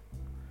farm,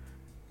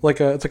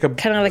 it's like a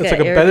Kind of like it's an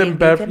like a bed and Airbnb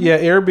bed, kind of? yeah,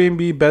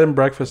 Airbnb bed and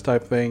breakfast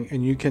type thing,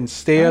 and you can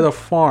stay at a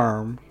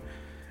farm,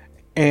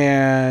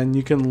 and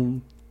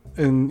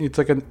and it's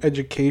like an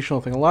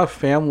educational thing. A lot of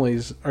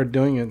families are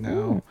doing it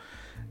now,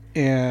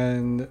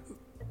 and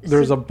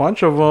there's a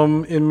bunch of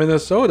them in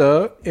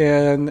Minnesota,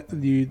 and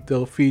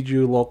they'll feed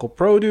you local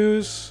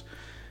produce.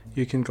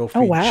 You can go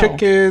feed wow.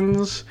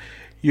 chickens.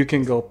 You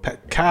can go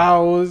pet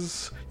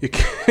cows. You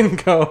can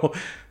go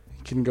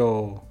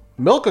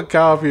milk a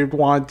cow if you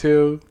want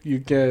to.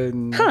 You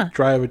can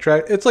drive a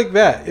tractor. It's like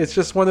that. It's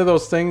just one of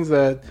those things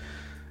that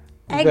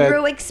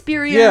Agro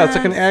experience. Yeah, it's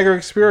like an agro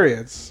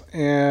experience.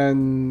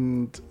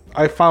 And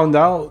I found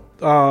out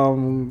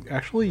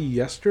actually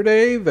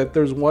yesterday that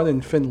there's one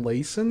in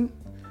Finlayson.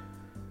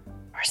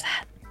 Where's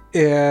that?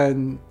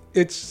 And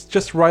it's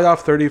just right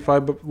off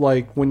 35, but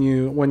like when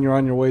you're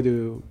on your way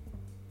to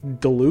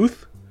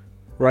Duluth,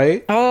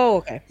 right? Oh,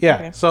 okay. Yeah.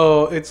 Okay.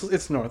 So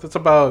it's north. It's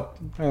about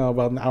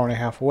about an hour and a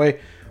half away,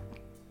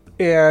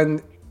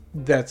 and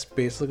that's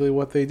basically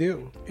what they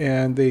do.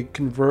 And they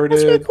converted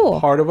really cool.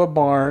 part of a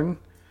barn,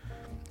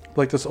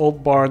 like this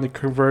old barn. They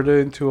converted it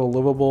into a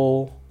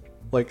livable,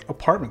 like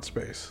apartment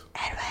space.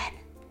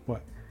 Edwin,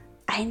 What?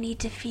 I need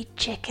to feed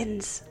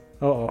chickens.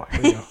 Oh,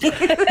 here we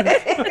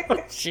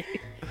go.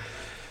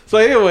 So,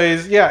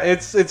 anyways, yeah,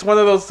 it's one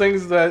of those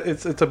things that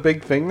it's a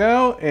big thing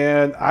now,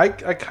 and I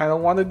kind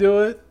of want to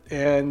do it,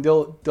 and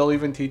they'll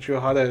even teach you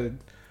how to,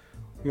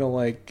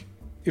 like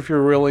if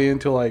you're really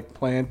into like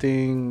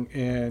planting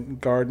and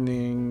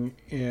gardening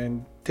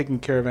and taking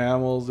care of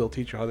animals, they'll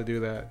teach you how to do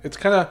that. It's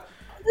kind of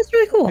That's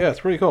really cool. yeah, it's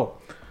pretty cool.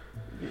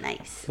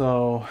 Nice.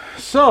 So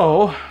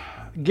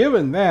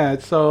given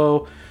that,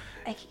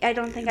 I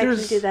don't think I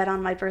can do that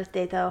on my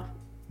birthday though.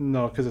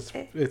 no, because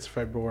it's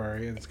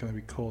February and it's gonna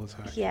be cold as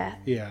heck. Yeah.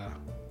 Yeah.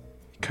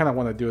 You kind of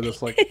want to do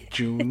this like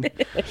June. Do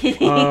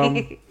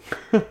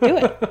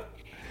it.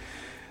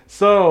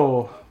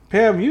 So,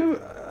 Pam,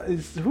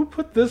 who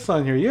put this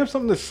on here? You have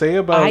something to say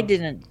about? I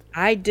didn't.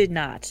 I did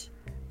not.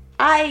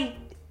 I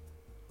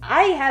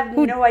have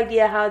no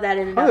idea how that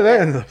ended How up did that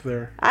there. end up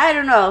there? I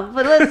don't know,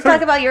 but let's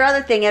talk about your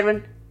other thing,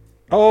 Edwin.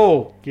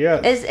 Oh,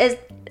 yes.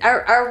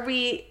 Are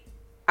we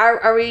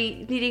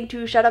needing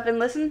to shut up and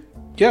listen?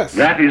 Yes.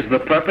 That is the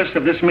purpose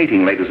of this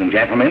meeting, ladies and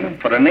gentlemen,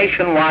 for a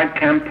nationwide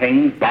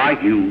campaign by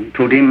you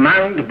to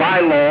demand by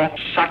law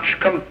such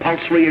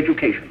compulsory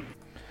education.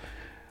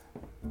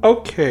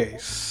 Okay,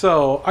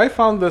 so I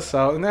found this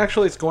out, and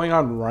actually it's going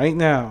on right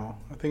now.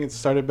 I think it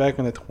started back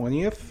on the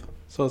 20th,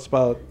 so it's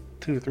about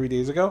 2 to 3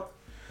 days ago.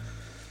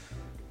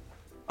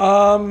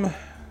 Do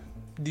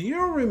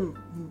you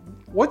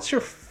what's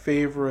your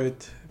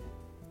favorite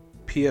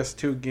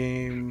PS2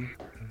 game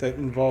that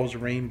involves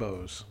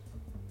rainbows?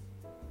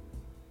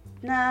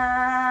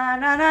 Na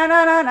na na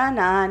na na na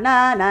na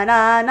na na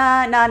na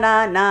na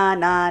na na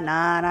na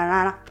na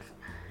na.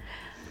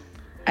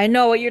 I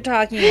know what you're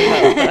talking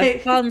about. But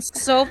I've fallen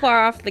so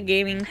far off the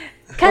gaming. world,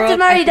 I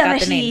Katamari forgot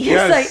the Damacy. name.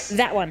 Yes.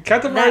 That one.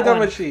 Katamari That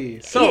one.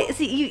 Damacy. So,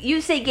 See,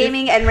 you say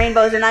gaming and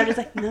rainbows, and I'm just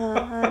like no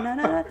no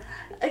no.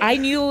 I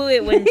knew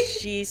it when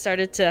she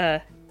started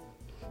to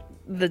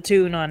the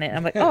tune on it.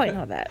 I'm like, oh, I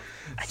know that.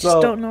 I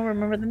just don't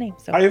remember the name.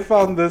 So I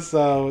found this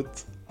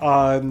out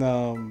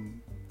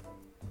on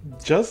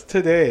just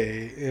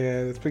today,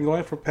 and it's been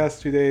going for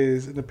past 2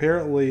 days. And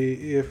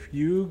apparently, if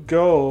you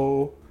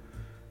go,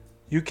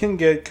 you can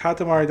get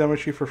Katamari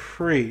Damacy for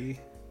free.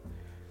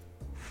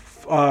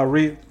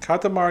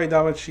 Katamari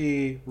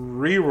Damacy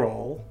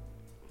Reroll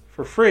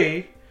for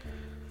free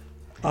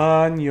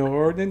on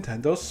your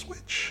Nintendo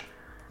Switch.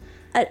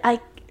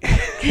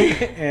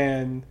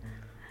 And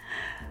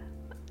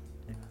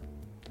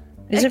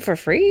is it for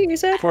free? You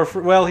said?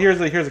 well, here's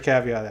a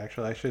caveat.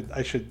 Actually, I should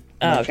mention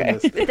okay.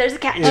 this. There's a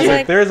catch. Is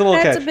that there's a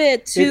little that's catch. a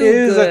bit too it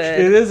is good.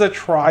 it is a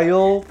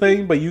trial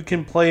thing, but you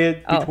can play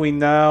it between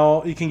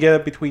now. You can get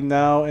it between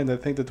now and I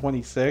think the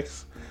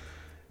 26th,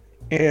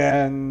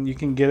 and you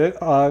can get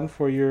it on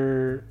for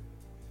your.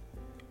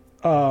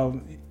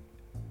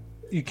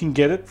 You can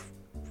get it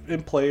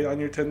and play it on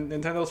your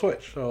Nintendo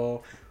Switch.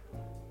 So,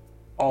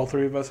 all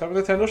three of us have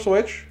a Nintendo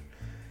Switch,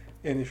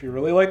 and if you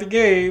really like the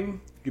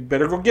game, you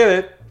better go get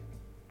it.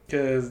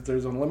 Because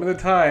there's unlimited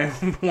time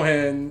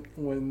when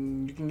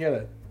you can get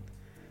it.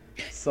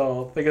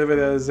 So think of it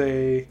as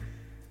a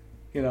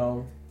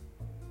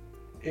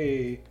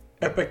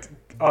epic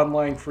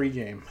online free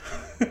game.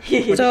 Which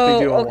they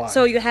do a lot.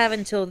 So you have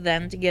until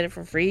then to get it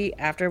for free.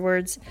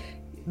 Afterwards,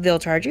 they'll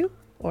charge you,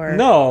 or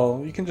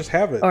No, you can just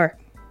have it. or.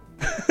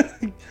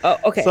 Oh,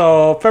 okay.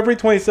 So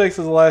February 26th is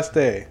the last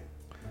day.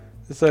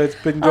 So it's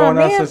been going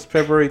on since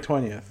February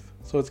 20th.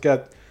 So we've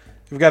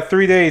got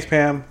 3 days,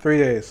 Pam. 3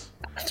 days.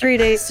 3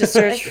 days to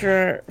search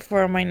for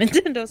my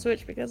Nintendo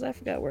Switch because I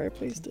forgot where I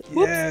placed it.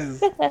 Whoops.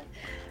 Yes.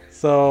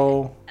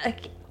 So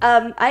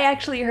I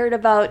actually heard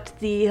about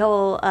the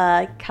whole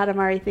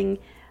Katamari thing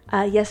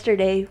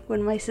yesterday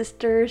when my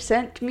sister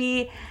sent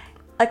me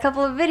a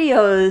couple of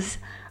videos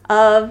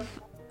of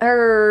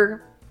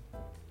her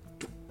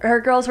her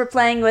girls were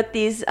playing with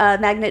these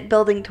magnet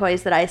building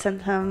toys that I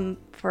sent them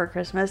for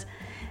Christmas,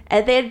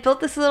 and they had built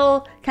this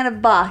little kind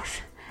of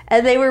box,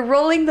 and they were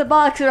rolling the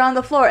box around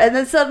the floor, and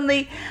then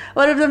suddenly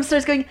one of them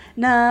starts going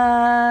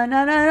na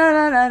na na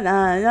na na na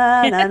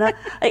na na na.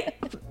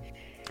 Like,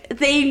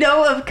 they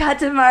know of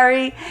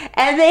Katamari,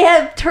 and they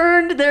have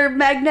turned their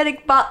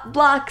magnetic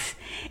blocks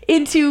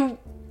into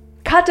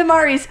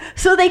Katamaris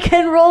so they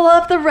can roll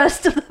up the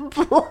rest of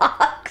the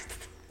blocks.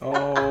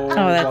 Oh,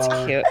 that's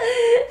God. cute.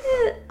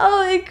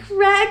 Oh, it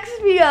cracks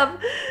me up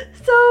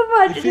so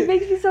much, and it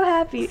makes me so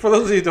happy. For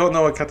those of you who don't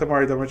know what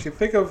Katamari is, you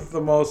think of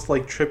the most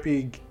like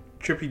trippy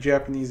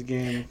Japanese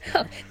game.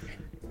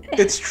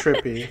 It's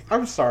trippy.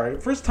 I'm sorry.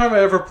 First time I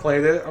ever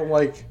played it, I'm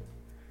like,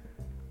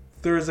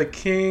 there's a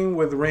king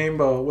with a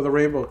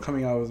rainbow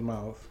coming out of his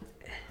mouth.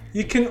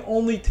 You can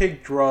only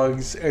take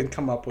drugs and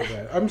come up with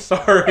that. I'm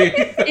sorry.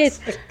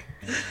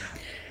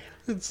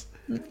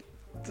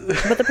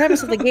 But the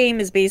premise of the game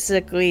is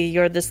basically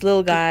you're this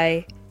little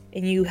guy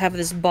and you have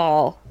this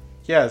ball.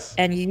 Yes.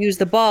 And you use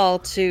the ball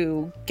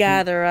to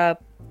gather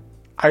up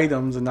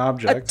items and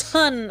objects. A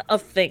ton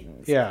of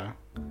things. Yeah.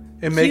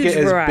 And make Huge it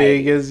as variety.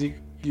 big as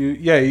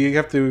you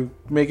have to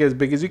make it as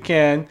big as you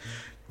can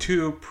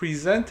to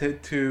present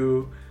it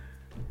to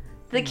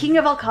The king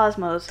of all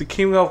cosmos. the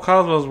king of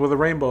cosmos with a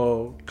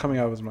rainbow coming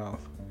out of his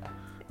mouth.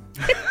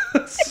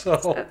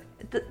 So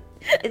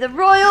The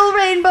royal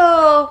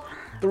rainbow.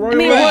 the royal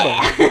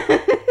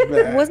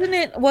rainbow.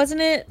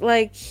 Wasn't it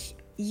like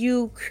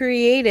you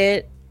create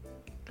it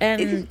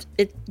and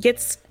it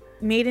gets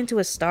made into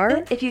a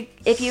star? If you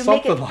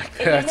Something like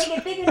that. If you make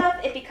it big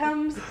enough, it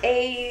becomes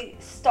a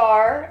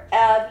star.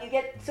 You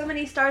get so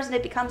many stars, and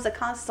it becomes a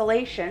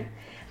constellation.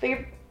 But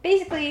you're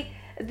basically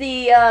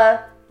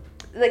the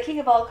king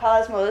of all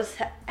cosmos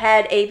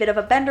had a bit of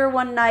a bender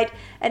one night,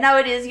 and now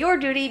it is your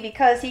duty,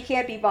 because he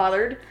can't be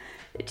bothered,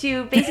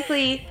 to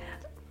basically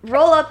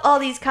roll up all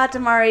these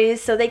Katamaris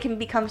so they can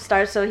become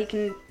stars, so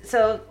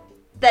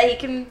that he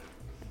can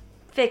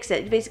fix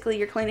it. Basically,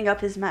 you're cleaning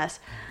up his mess.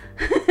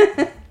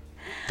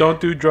 Don't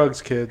do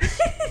drugs, kids.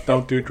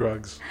 Don't do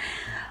drugs.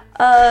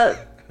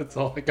 That's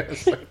all I gotta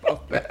say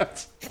about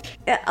that.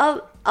 Yeah,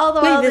 although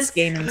Play all this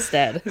game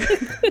instead.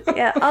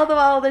 Yeah,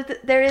 although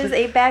there is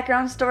a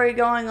background story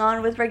going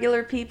on with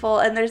regular people,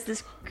 and there's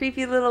this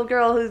creepy little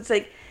girl who's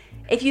like,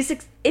 if you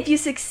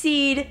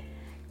succeed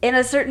in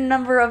a certain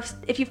number of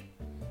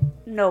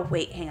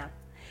hang on.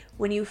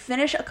 When you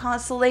finish a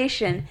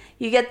constellation,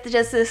 you get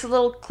just this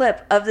little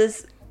clip of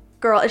this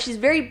girl, and she's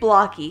very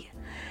blocky,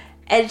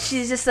 and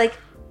she's just like,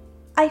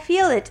 I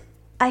feel it.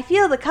 I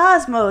feel the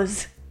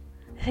cosmos.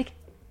 Like,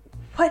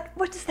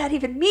 what does that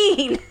even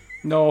mean?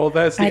 No,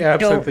 that's the I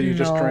absinthe don't that you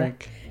just know.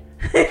 drank.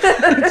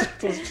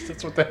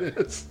 That's what that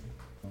is.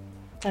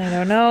 I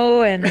don't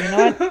know, and you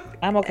know what?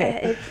 I'm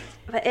okay.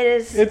 But it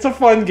is. It's a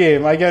fun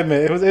game. I gotta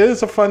admit, it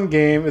is a fun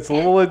game. It's a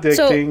little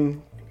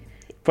addicting,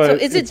 but So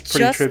is it it's pretty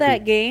just trippy.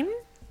 that game?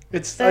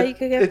 It's that you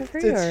could get for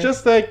free, It's or?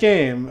 just that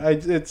game.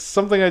 It's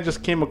something I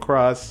just came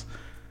across.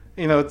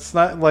 You know, it's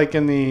not like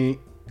you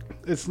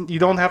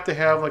don't have to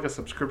have like a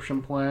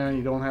subscription plan.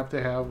 You don't have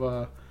to have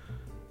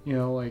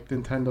like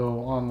Nintendo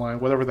Online,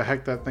 whatever the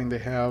heck that thing they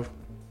have.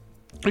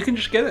 You can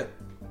just get it.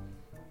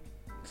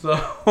 So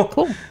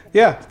Cool.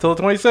 Yeah, till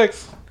the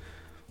 26th.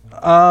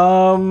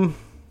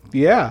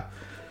 Yeah.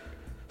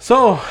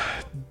 So,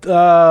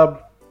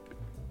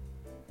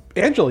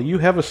 Angela, you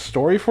have a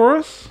story for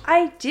us?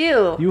 I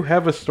do. You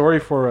have a story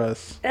for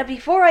us.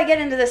 Before I get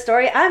into the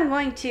story, I'm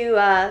going to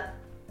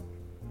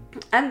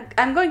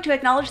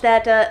acknowledge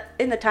that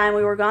in the time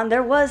we were gone,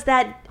 there was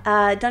that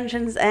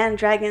Dungeons and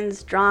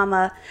Dragons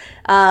drama.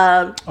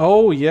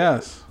 Oh,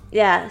 yes.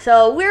 Yeah,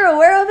 so we're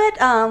aware of it.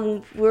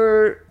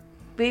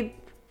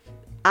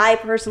 I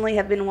personally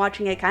have been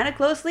watching it kind of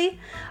closely.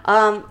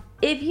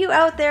 If you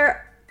out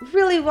there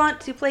really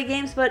want to play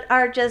games but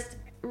are just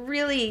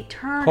really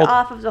turned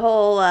off of the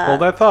whole...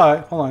 Hold that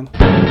thought. Hold on.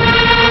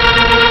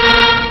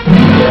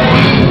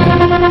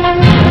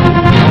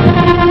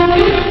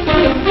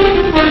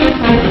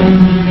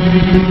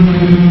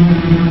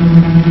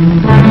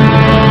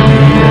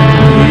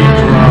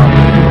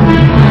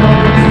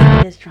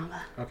 It is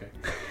drama. Okay.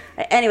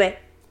 Anyway,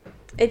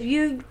 if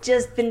you've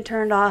just been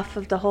turned off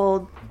of the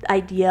whole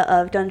idea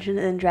of Dungeons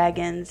and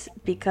Dragons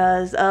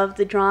because of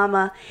the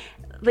drama,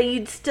 but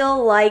you'd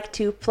still like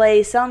to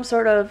play some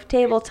sort of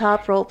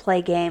tabletop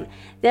roleplay game,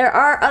 there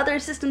are other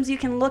systems you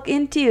can look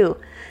into.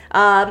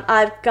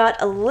 I've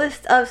got a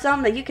list of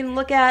some that you can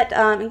look at,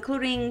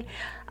 including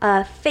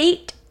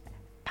Fate,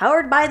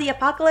 Powered by the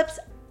Apocalypse,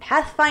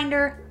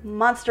 Pathfinder,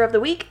 Monster of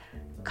the Week,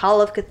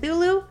 Call of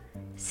Cthulhu,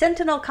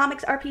 Sentinel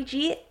Comics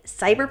RPG,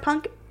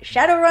 Cyberpunk,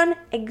 Shadowrun,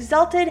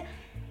 Exalted,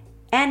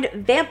 and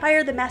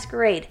Vampire the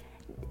Masquerade.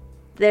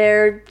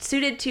 They're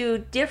suited to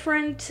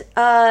different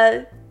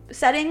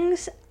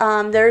settings.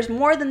 There's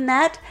more than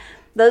that.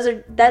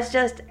 That's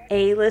just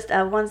a list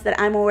of ones that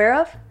I'm aware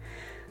of.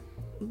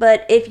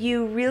 But if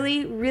you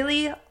really,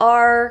 really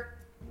are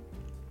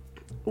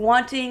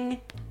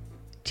wanting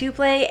to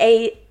play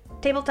a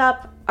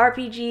tabletop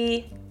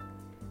RPG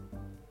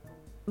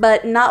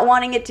but not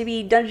wanting it to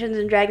be Dungeons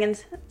and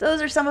Dragons,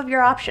 those are some of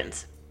your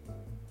options.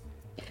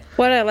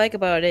 What I like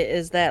about it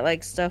is that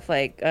like stuff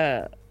like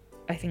I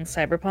think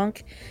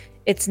cyberpunk,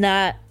 it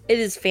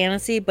is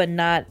fantasy, but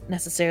not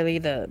necessarily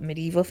the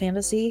medieval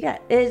fantasy. Yeah,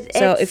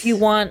 so if you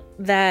want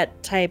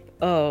that type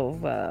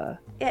of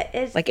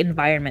like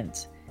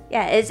environment,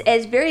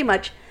 it's very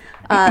much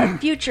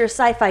future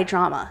sci-fi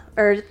drama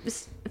or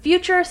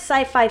future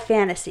sci-fi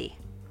fantasy.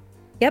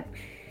 Yep.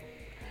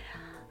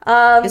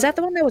 Is that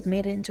the one that was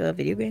made into a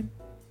video game?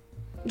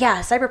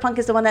 Yeah, Cyberpunk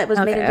is the one that was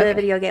made into a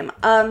video game.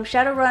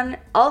 Shadowrun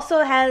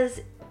also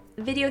has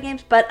video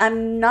games, but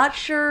I'm not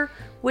sure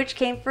which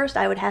came first.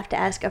 I would have to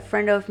ask a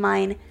friend of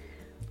mine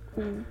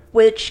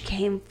which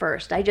came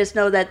first. I just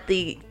know that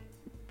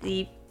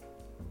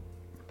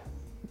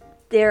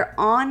they're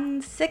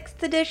on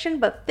 6th edition,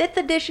 but 5th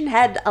edition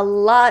had a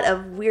lot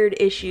of weird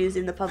issues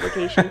in the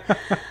publication.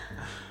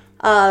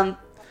 I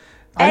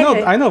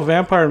know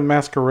Vampire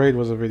Masquerade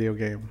was a video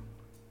game.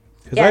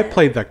 Because I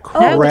played the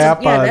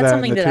crap out of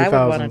that in the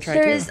 2000s.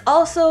 There is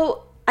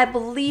also, I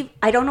believe,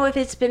 I don't know if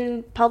it's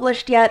been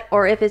published yet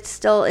or if it's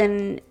still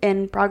in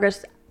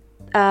progress,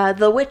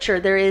 The Witcher.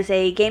 There is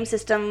a game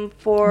system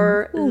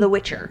for The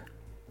Witcher.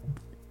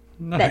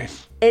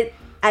 Nice.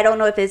 I don't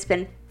know if it's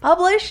been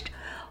published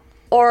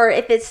or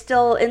if it's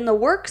still in the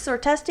works or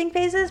testing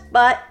phases,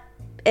 but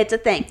it's a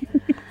thing.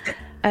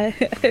 I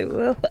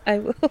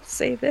will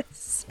say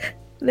this.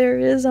 There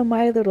is a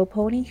My Little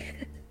Pony.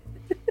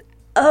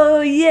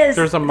 Oh, yes.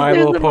 There's a My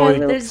Little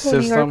Pony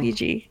system.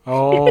 RPG.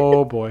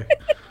 Oh, boy.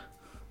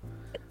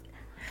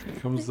 Here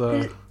comes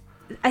the...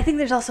 I think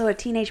there's also a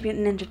Teenage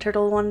Mutant Ninja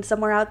Turtle one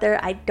somewhere out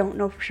there. I don't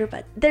know for sure,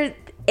 but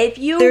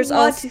there's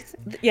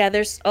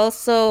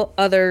also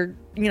other,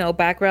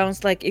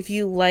 backgrounds. Like if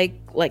you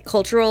like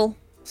cultural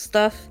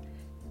stuff,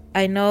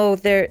 I know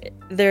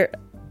Edwin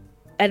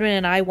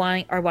and I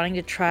are wanting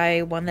to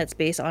try one that's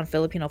based on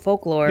Filipino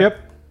folklore.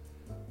 Yep.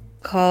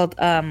 Called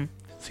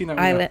Sina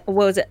Island. Una.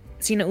 What was it?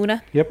 Sina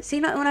Una. Yep.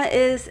 Sina Una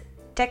is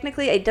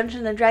technically a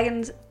Dungeons and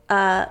Dragons.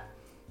 Oh,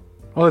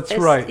 that's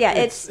right. Yeah,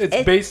 it's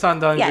based on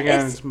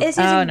Dungeons and Dragons.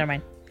 Never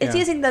mind. It's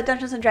using the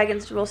Dungeons and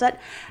Dragons rule set.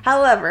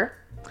 However,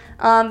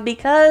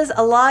 because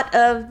a lot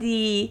of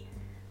the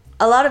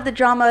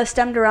drama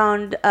stemmed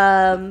around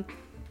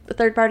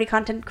third-party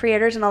content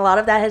creators, and a lot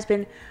of that has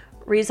been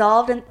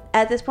resolved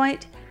at this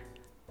point.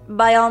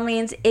 By all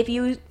means, if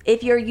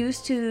you're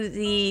used to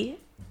the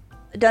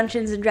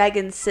Dungeons and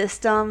Dragons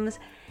systems,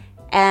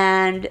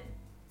 and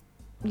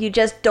you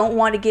just don't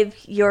want to give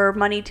your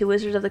money to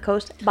Wizards of the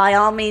Coast, by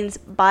all means,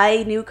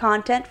 buy new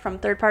content from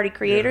third-party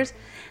creators.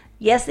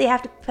 Yeah. Yes, they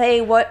have to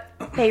pay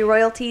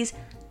royalties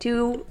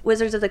to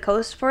Wizards of the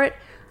Coast for it.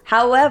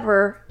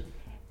 However,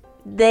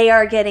 they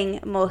are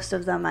getting most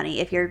of the money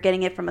if you're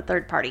getting it from a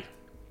third party.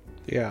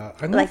 Yeah,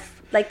 I know.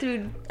 Like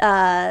through.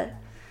 I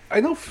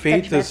know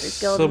Fate is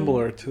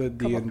similar to the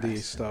D&D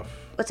stuff.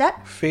 What's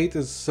that? Fate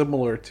is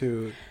similar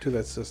to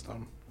that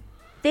system.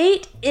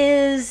 Fate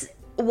is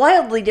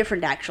wildly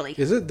different, actually.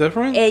 Is it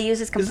different? It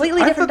uses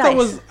completely different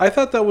dice. I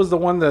thought that was the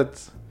one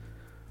that.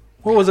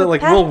 What was it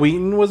like? Will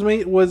Wheaton was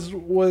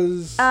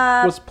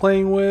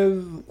playing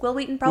with. Will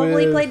Wheaton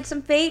probably played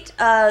some Fate.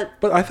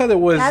 But I thought it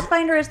was.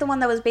 Pathfinder is the one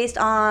that was based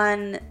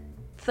on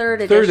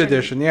third edition. Third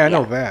edition, yeah, I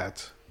know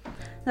that.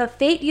 No,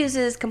 Fate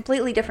uses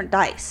completely different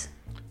dice.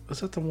 Was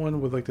that the one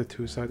with like the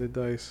 2-sided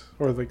dice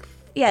or like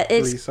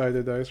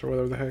 3-sided dice or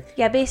whatever the heck?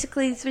 Yeah,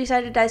 basically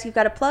 3-sided dice. You've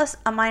got a plus,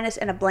 a minus,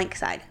 and a blank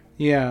side.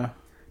 Yeah.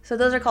 So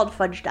those are called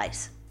fudge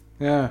dice.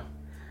 Yeah.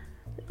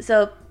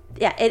 So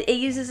yeah, it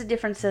uses a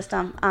different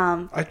system.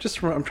 I'm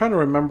trying to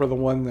remember the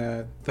one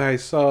that I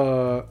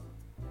saw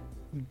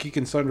Geek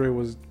and Sundry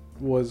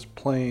was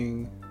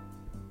playing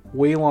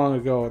way long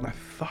ago, and I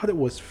thought it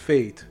was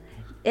Fate.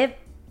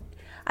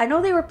 I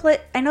know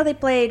they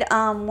played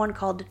one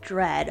called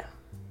Dread.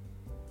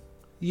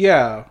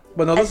 Yeah,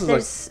 but no,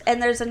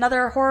 there's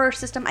another horror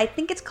system. I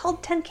think it's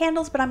called 10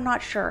 Candles, but I'm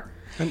not sure.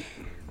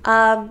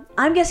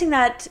 I'm guessing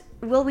that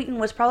Will Wheaton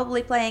was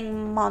probably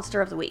playing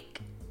Monster of the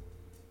Week.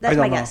 That's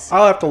my guess.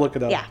 I'll have to look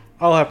it up. Yeah.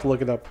 I'll have to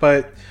look it up,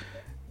 but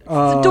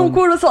so don't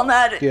quote us on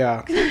that.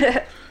 Yeah.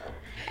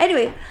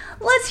 Anyway,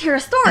 let's hear a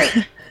story.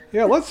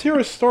 Yeah, let's hear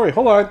a story.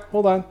 Hold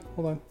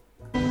on.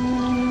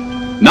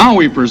 Now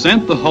we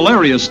present the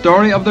hilarious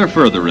story of their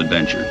further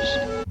adventures.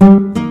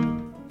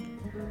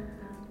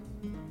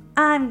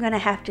 I'm gonna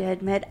have to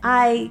admit,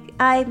 I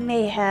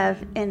may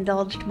have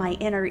indulged my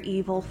inner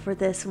evil for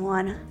this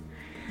one.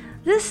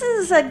 This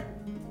is a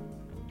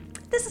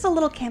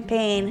little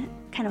campaign,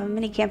 kind of a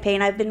mini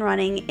campaign I've been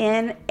running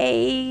in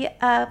a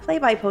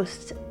play-by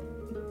post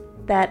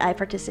that I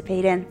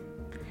participate in.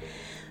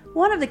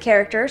 One of the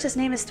characters, his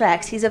name is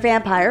Thrax. He's a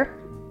vampire.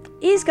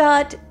 He's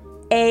got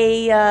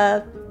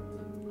a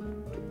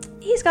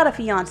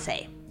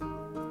fiance.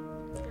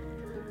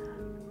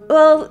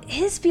 Well,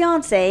 his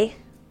fiance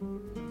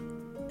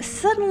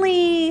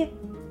suddenly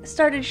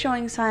started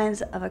showing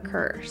signs of a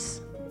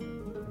curse.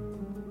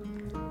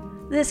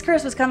 This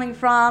curse was coming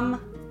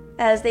from,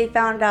 as they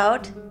found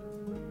out,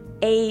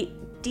 a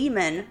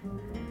demon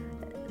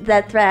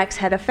that Thrax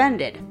had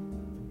offended.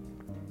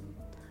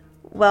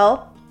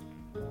 Well,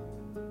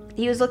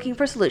 he was looking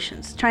for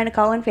solutions, trying to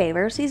call in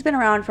favors. He's been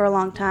around for a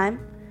long time,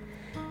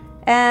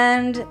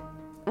 and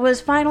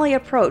was finally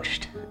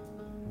approached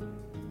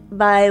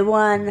by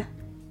one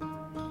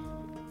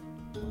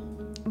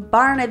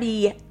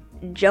Barnaby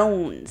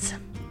Jones.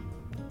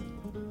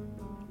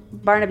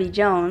 Barnaby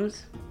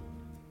Jones,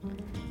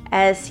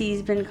 as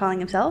he's been calling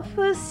himself,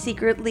 was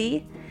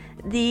secretly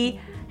the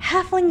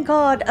halfling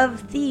god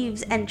of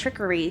thieves and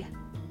trickery,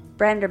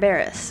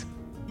 Branderbarus.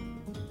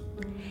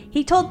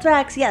 He told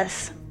Thrax,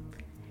 yes,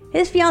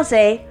 his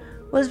fiancée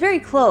was very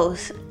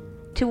close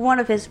to one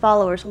of his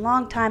followers a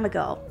long time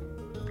ago,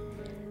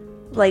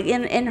 like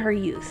in her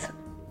youth.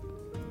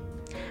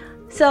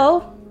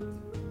 So,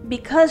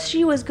 because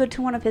she was good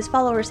to one of his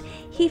followers,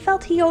 he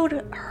felt he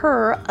owed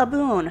her a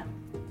boon.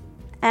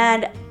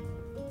 And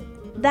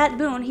that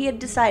boon, he had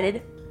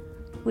decided,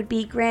 would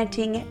be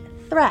granting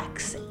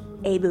Thrax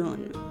a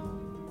boon.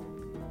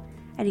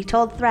 And he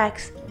told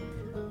Thrax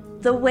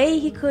the way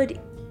he could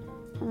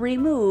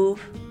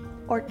remove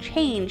or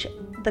change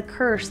the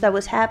curse that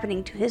was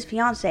happening to his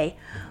fiancée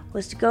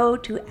was to go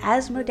to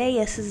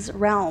Asmodeus'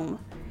 realm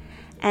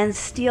and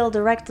steal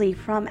directly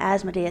from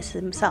Asmodeus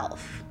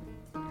himself.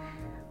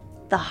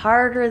 The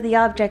harder the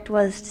object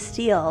was to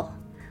steal,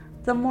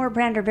 the more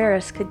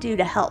Branderbarus could do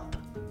to help.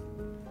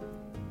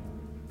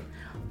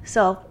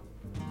 So,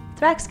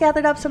 Thrax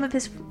gathered up some of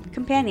his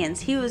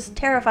companions. He was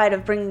terrified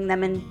of bringing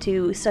them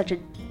into such a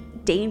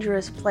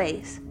dangerous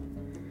place.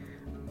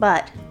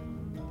 But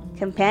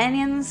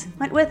companions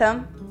went with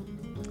him,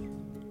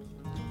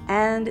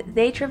 and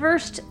they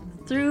traversed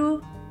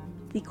through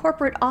the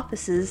corporate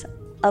offices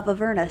of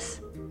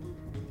Avernus.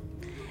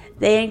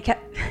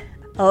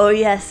 Oh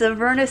yes,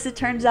 Avernus, it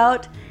turns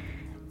out,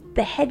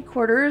 the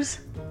headquarters,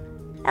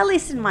 at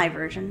least in my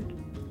version,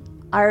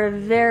 are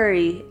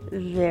very,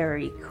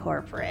 very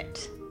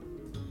corporate.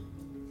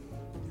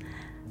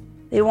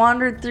 They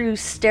wandered through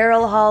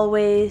sterile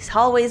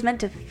hallways meant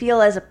to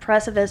feel as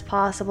oppressive as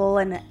possible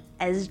and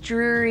as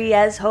dreary,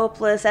 as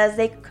hopeless as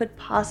they could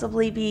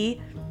possibly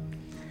be.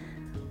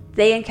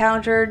 They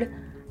encountered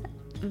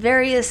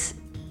various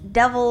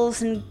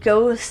devils and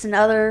ghosts and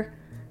other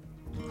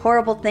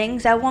horrible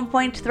things. At one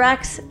point,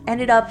 Thrax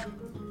ended up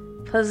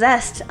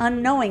possessed,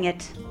 unknowing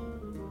it.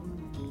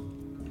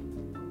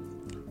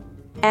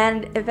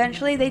 And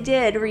eventually they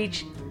did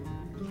reach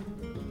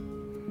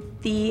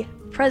the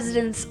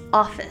president's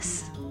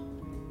office,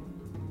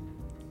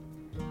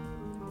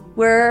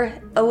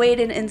 where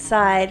awaited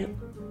inside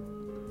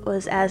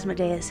was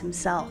Asmodeus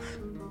himself.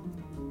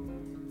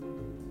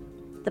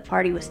 The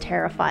party was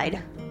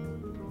terrified,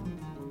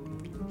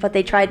 but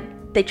they tried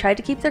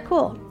to keep their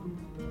cool.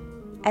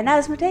 And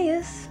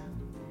Asmodeus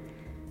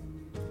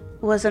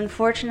was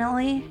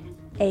unfortunately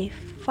a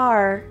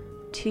far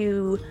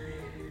too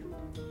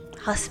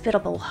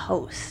hospitable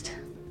host.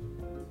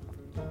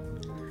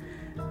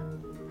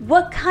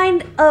 What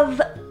kind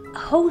of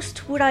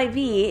host would I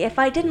be if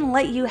I didn't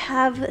let you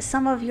have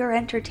some of your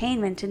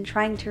entertainment in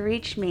trying to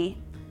reach me?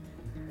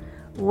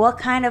 What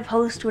kind of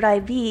host would I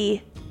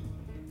be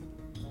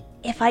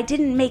if I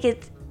didn't make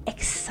it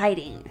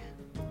exciting?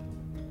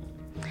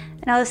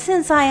 Now,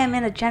 since I am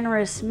in a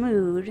generous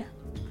mood,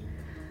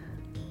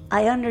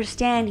 I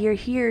understand you're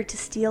here to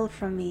steal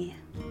from me.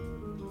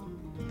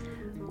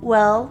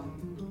 Well,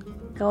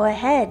 go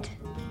ahead.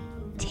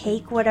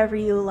 Take whatever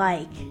you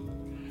like.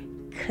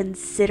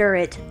 Consider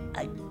it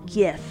a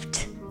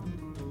gift.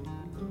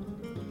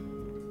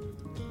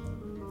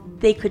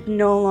 They could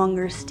no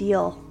longer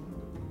steal,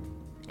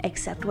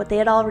 except what they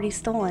had already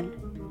stolen.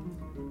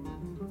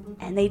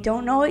 And they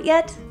don't know it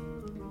yet,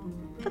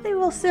 but they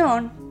will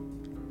soon.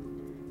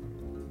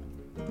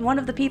 One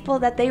of the people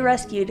that they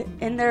rescued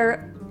in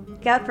their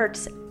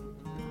efforts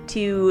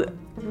to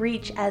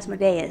reach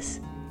Asmodeus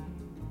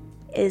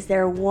is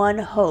their one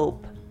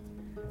hope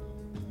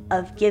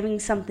of giving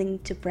something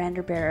to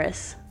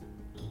Branderbarus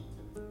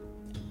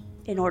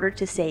in order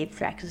to save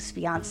Thrax's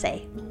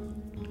fiancée.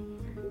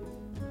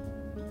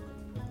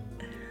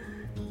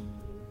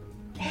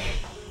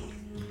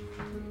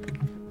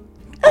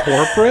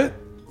 Corporate?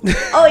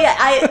 Oh yeah,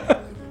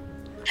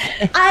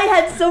 I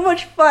had so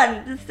much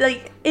fun just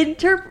like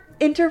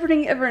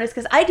interpreting Avernus,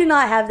 because I do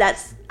not have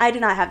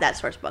that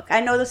source book.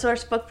 I know the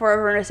source book for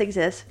Avernus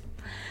exists,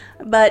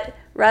 but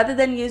rather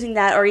than using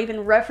that or even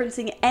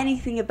referencing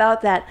anything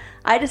about that,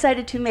 I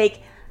decided to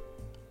make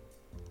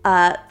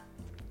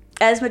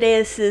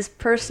Asmodeus's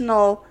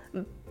personal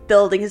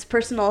building, his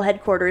personal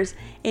headquarters,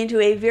 into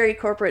a very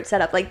corporate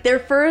setup. Like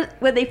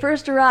when they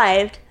first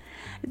arrived,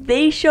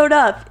 they showed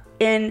up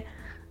in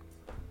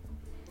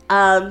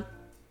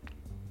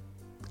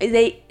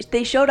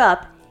they showed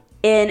up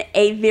in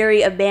a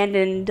very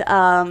abandoned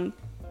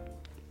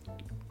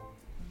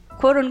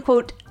quote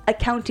unquote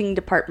accounting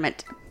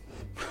department.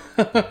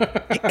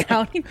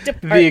 Accounting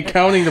department. The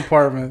accounting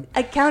department.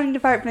 Accounting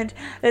department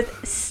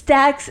with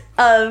stacks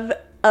of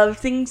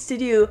things to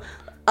do,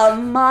 a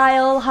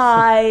mile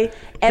high.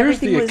 Here's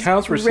the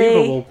accounts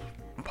receivable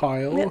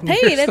pile.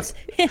 Hey, that's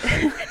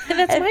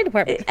my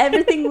department.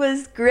 Everything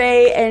was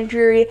gray and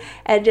dreary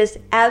and just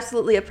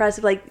absolutely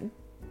oppressive. Like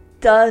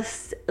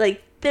dust.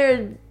 Like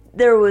there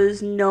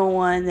was no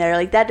one there.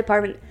 Like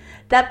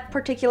that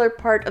particular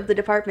part of the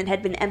department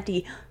had been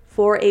empty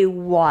for a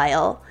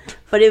while,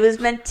 but it was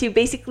meant to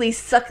basically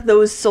suck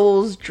those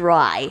souls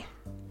dry.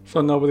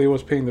 So nobody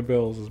was paying the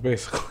bills, is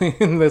basically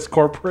in this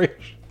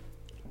corporation.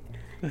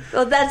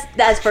 Well,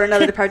 that's for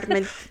another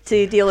department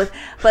to deal with.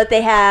 But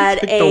they had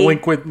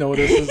delinquent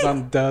notices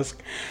on the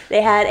desk.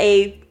 They had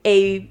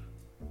a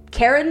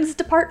Karen's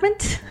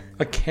department.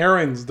 A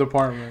Karen's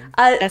department.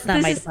 That's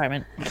not my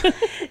department.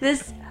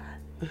 This,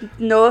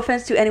 no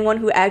offense to anyone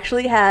who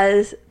actually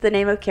has the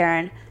name of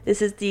Karen.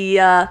 This is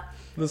the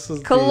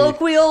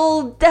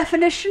colloquial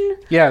definition.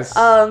 Yes.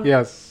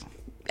 Yes.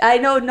 I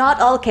know not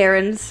all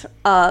Karens.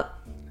 And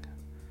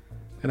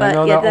I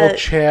know not all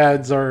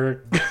Chads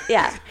are.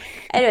 Yeah.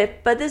 Anyway,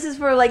 but this is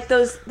for like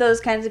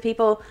those kinds of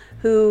people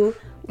who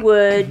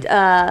would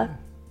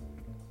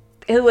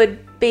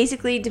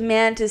basically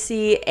demand to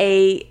see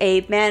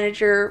a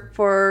manager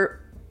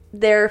for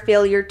their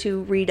failure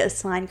to read a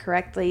sign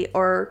correctly,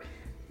 or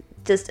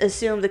just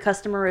assume the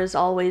customer is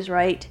always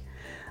right.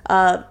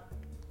 So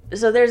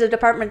there's a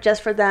department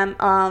just for them.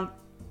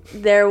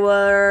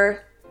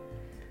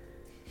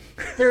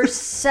 There's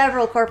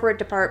several corporate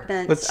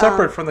departments. That's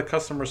separate from the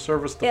customer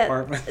service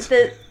department.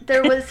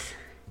 There was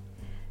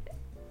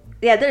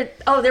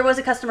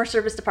a customer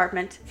service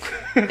department.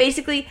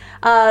 Basically,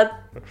 I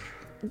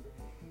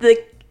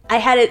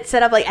had it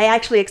set up like I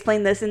actually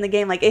explained this in the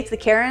game. Like if the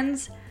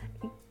Karens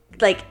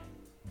like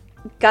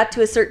got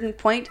to a certain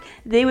point,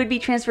 they would be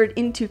transferred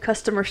into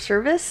customer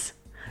service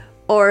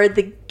or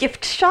the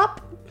gift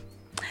shop.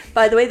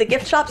 By the way, the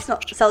gift shop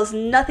sells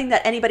nothing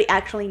that anybody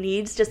actually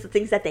needs, just the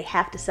things that they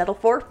have to settle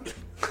for.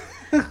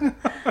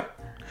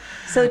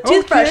 So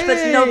toothbrush,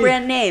 but no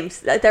brand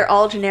names. They're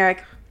all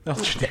generic.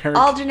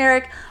 All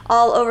generic,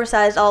 all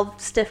oversized, all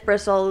stiff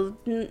bristle,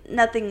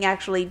 nothing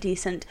actually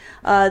decent.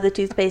 The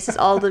toothpaste is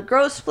all the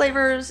gross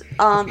flavors,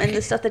 and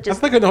the stuff that just...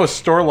 I think I know a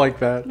store like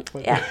that.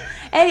 Yeah.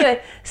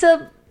 Anyway,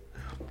 so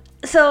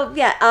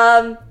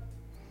yeah,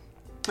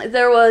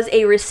 there was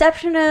a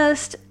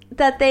receptionist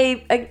that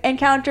they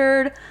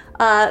encountered,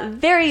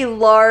 very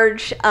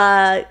large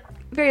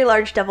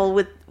devil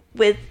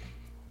with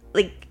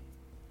like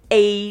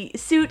a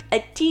suit,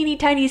 a teeny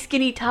tiny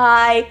skinny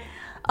tie.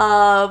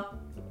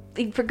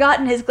 He'd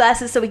forgotten his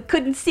glasses, so he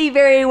couldn't see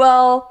very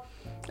well,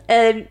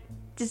 and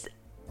just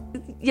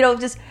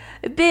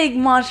a big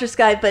monstrous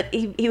guy. But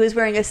he was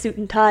wearing a suit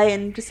and tie,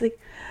 and just like,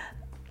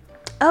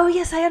 oh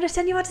yes, I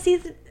understand you want to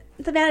see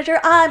the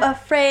manager. I'm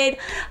afraid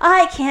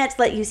I can't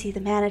let you see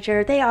the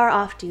manager. They are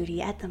off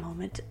duty at the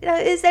moment.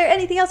 Is there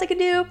anything else I can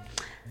do?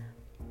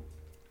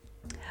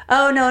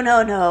 Oh,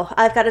 no.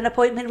 I've got an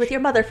appointment with your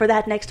mother for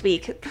that next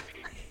week.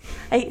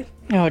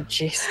 Oh,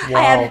 jeez.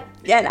 Wow.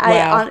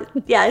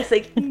 It's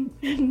like,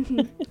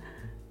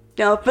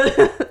 no,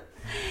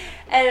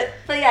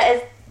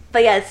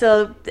 but yeah,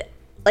 so,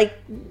 like,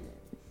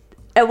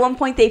 at one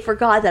point they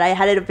forgot that I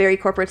had a very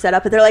corporate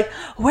setup, and they're like,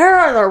 where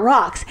are the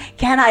rocks?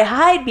 Can I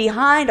hide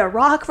behind a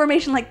rock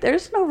formation? Like,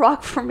 there's no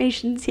rock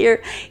formations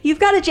here. You've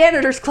got a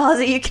janitor's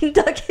closet you can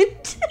duck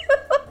into.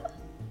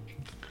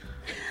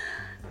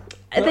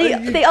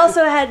 They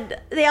also had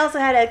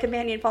a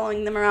companion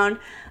following them around,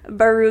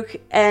 Baruch,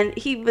 and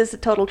he was a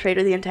total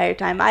traitor the entire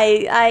time.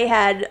 I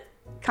had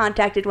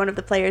contacted one of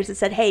the players and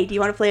said, hey, do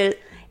you want to play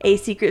a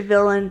secret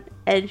villain?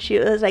 And she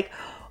was like,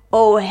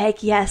 oh,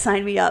 heck yeah,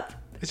 sign me up.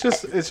 It's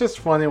just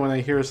funny when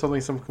I hear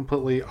something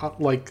completely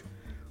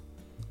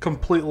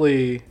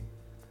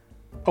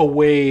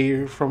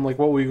away from like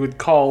what we would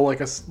call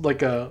like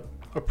a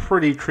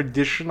pretty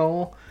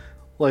traditional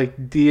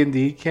like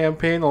D&D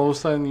campaign. All of a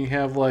sudden you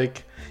have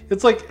like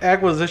it's like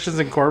Acquisitions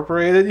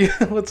Incorporated.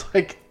 It's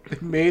like they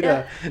made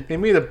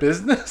a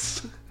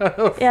business.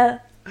 Yeah.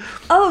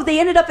 Oh, they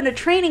ended up in a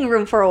training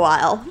room for a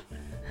while.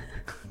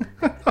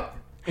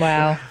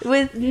 Wow.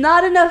 With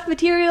not enough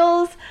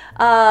materials,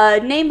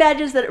 name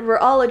badges that were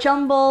all a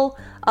jumble.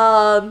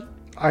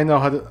 I know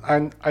how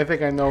to. I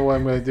think I know what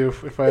I'm going to do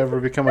if I ever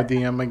become a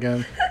DM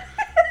again.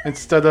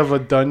 Instead of a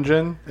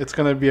dungeon, it's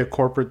going to be a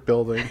corporate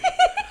building.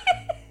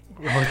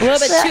 A little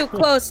bit too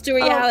close to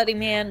reality,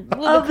 man. A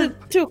little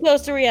bit too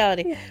close to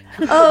reality.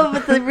 Oh,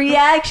 but the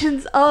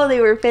reactions, they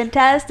were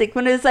fantastic.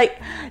 When it was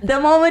like, the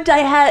moment I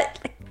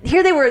had...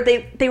 Here they were.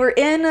 They were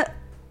in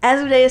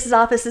Asmodeus'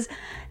 offices.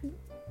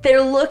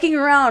 They're looking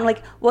around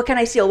like, what can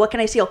I steal? What can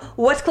I steal?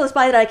 What's close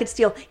by that I could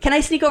steal? Can I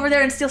sneak over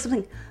there and steal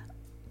something?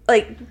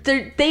 Like,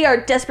 they are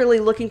desperately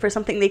looking for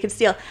something they could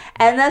steal.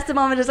 And that's the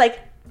moment it's like,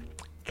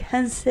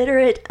 consider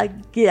it a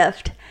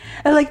gift.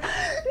 I'm like,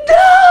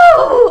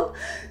 no!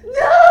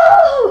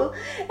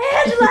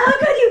 Angela, how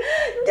could you?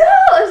 No!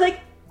 I was like,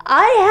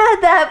 I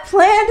had that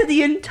planned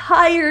the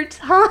entire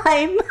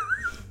time.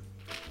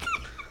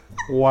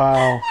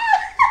 Wow.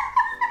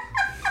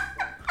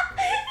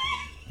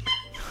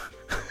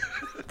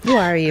 You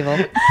are evil.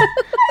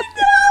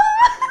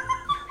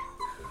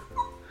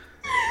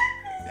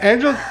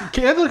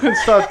 Angela can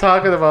stop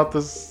talking about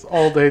this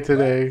all day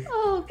today.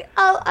 Oh,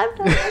 I'm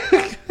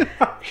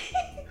not.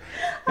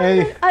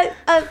 Hey.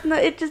 No,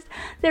 it just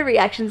their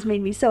reactions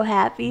made me so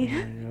happy.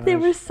 They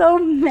were so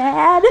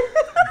mad.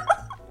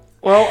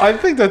 Well, I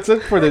think that's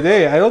it for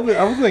today. I don't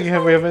think we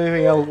have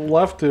anything else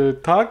left to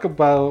talk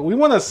about. We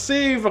want to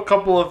save a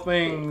couple of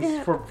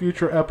things for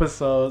future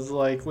episodes.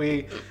 Like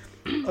we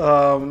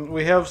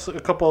have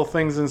a couple of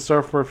things in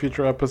store for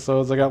future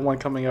episodes. I got one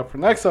coming up for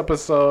next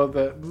episode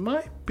that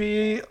might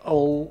be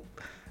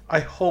I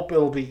hope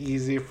it'll be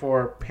easy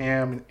for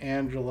Pam and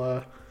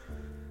Angela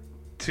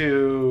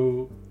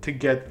to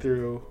get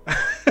through.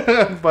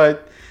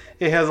 But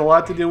it has a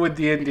lot to do with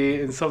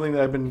D&D and something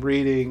that I've been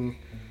reading.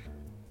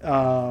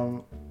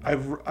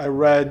 I've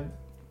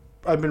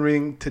been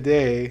reading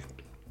today,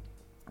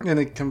 and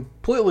it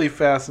completely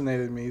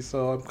fascinated me.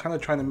 So I'm kind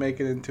of trying to make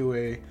it into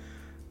a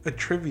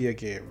trivia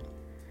game,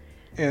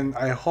 and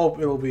I hope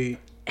it'll be.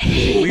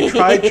 We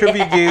tried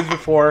trivia games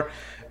before,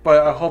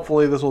 but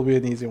hopefully this will be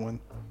an easy one.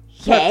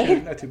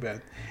 Okay. Not too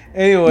bad.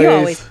 Anyways, You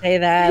always say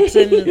that,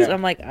 and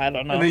I'm like, I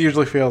don't know. And it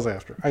usually fails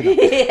after. I know.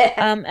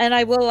 And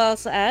I will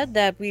also add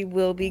that we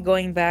will be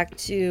going back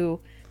to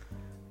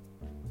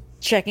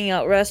checking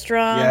out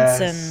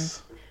restaurants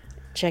and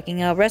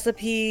checking out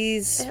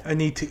recipes. I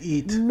need to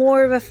eat.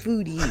 More of a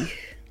foodie.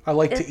 I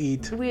like to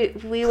eat. We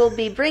will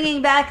be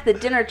bringing back the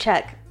dinner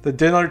check. The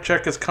dinner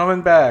check is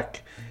coming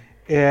back,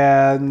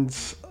 and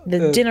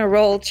The dinner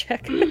roll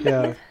check.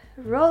 yeah,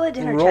 Roll a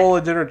dinner roll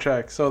check. a dinner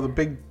check. So the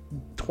big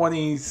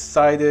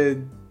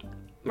 20-sided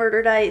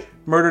Murder dice.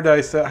 murder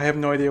dice that I have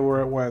no idea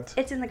where it went.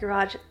 It's in the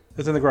garage.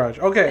 It's in the garage.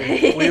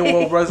 Okay, we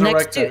will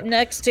resurrect that.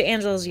 Next to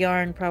Angela's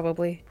yarn,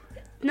 probably.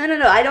 No.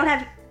 I don't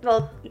have.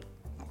 Well,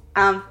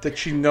 That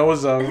she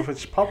knows of.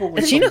 It's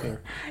probably She knows.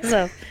 somewhere.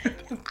 So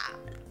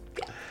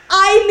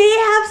I may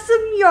have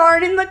some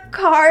yarn in the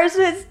car,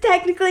 so it's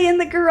technically in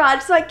the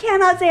garage. So I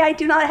cannot say I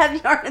do not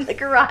have yarn in the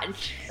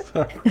garage.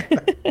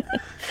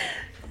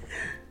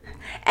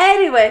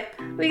 Anyway,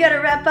 we gotta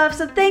wrap up.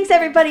 So thanks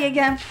everybody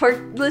again for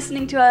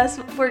listening to us.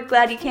 We're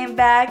glad you came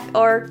back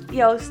or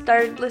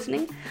started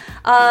listening.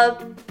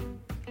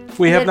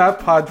 We have not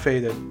pod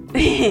faded.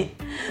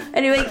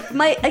 Anyway,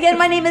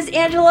 my name is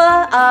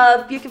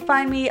Angela. You can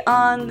find me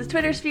on the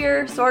Twitter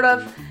sphere, sort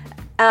of,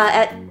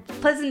 at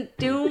Pleasant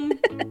Doom.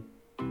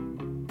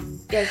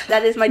 Yes,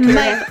 that is my Twitter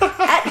handle.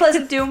 At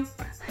Pleasant Doom.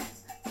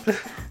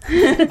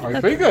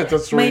 I think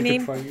that's where My you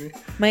name- can find me.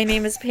 my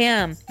name is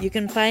Pam. You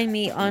can find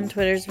me on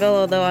Twittersville,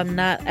 although I'm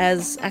not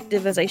as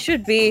active as I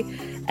should be,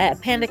 at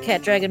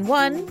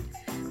PandaCatDragon1.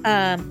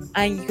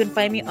 You can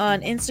find me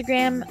on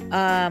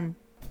Instagram,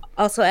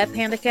 also at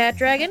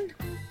PandaCatDragon.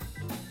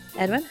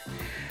 Edwin?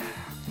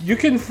 You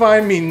can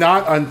find me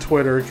not on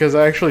Twitter because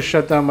I actually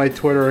shut down my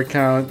Twitter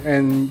account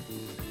and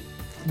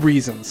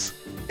reasons.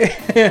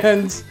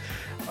 And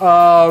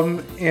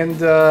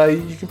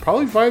you can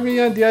probably find me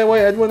on DIY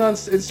Edwin on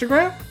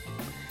Instagram.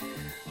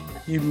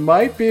 You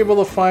might be able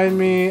to find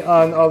me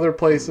on other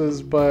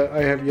places, but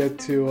I have yet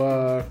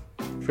to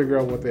figure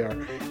out what they are.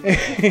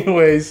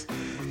 Anyways,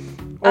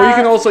 or you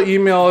can also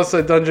email us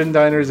at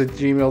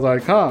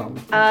dungeondiners@gmail.com.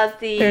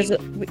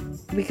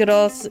 You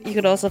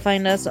could also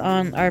find us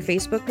on our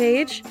Facebook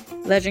page,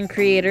 Legend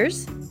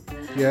Creators.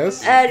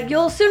 Yes.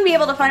 You'll soon be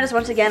able to find us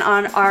once again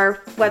on our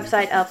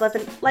website of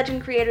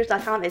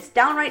legendcreators.com. It's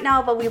down right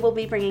now, but we will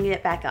be bringing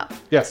it back up.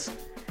 Yes.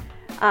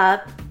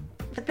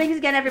 But thanks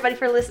again, everybody,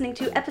 for listening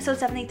to episode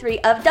 73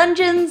 of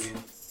Dungeons.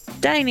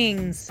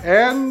 Dinings.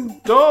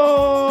 And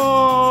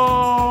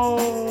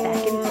doors.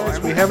 Back in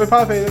form. We haven't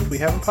pod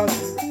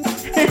faded.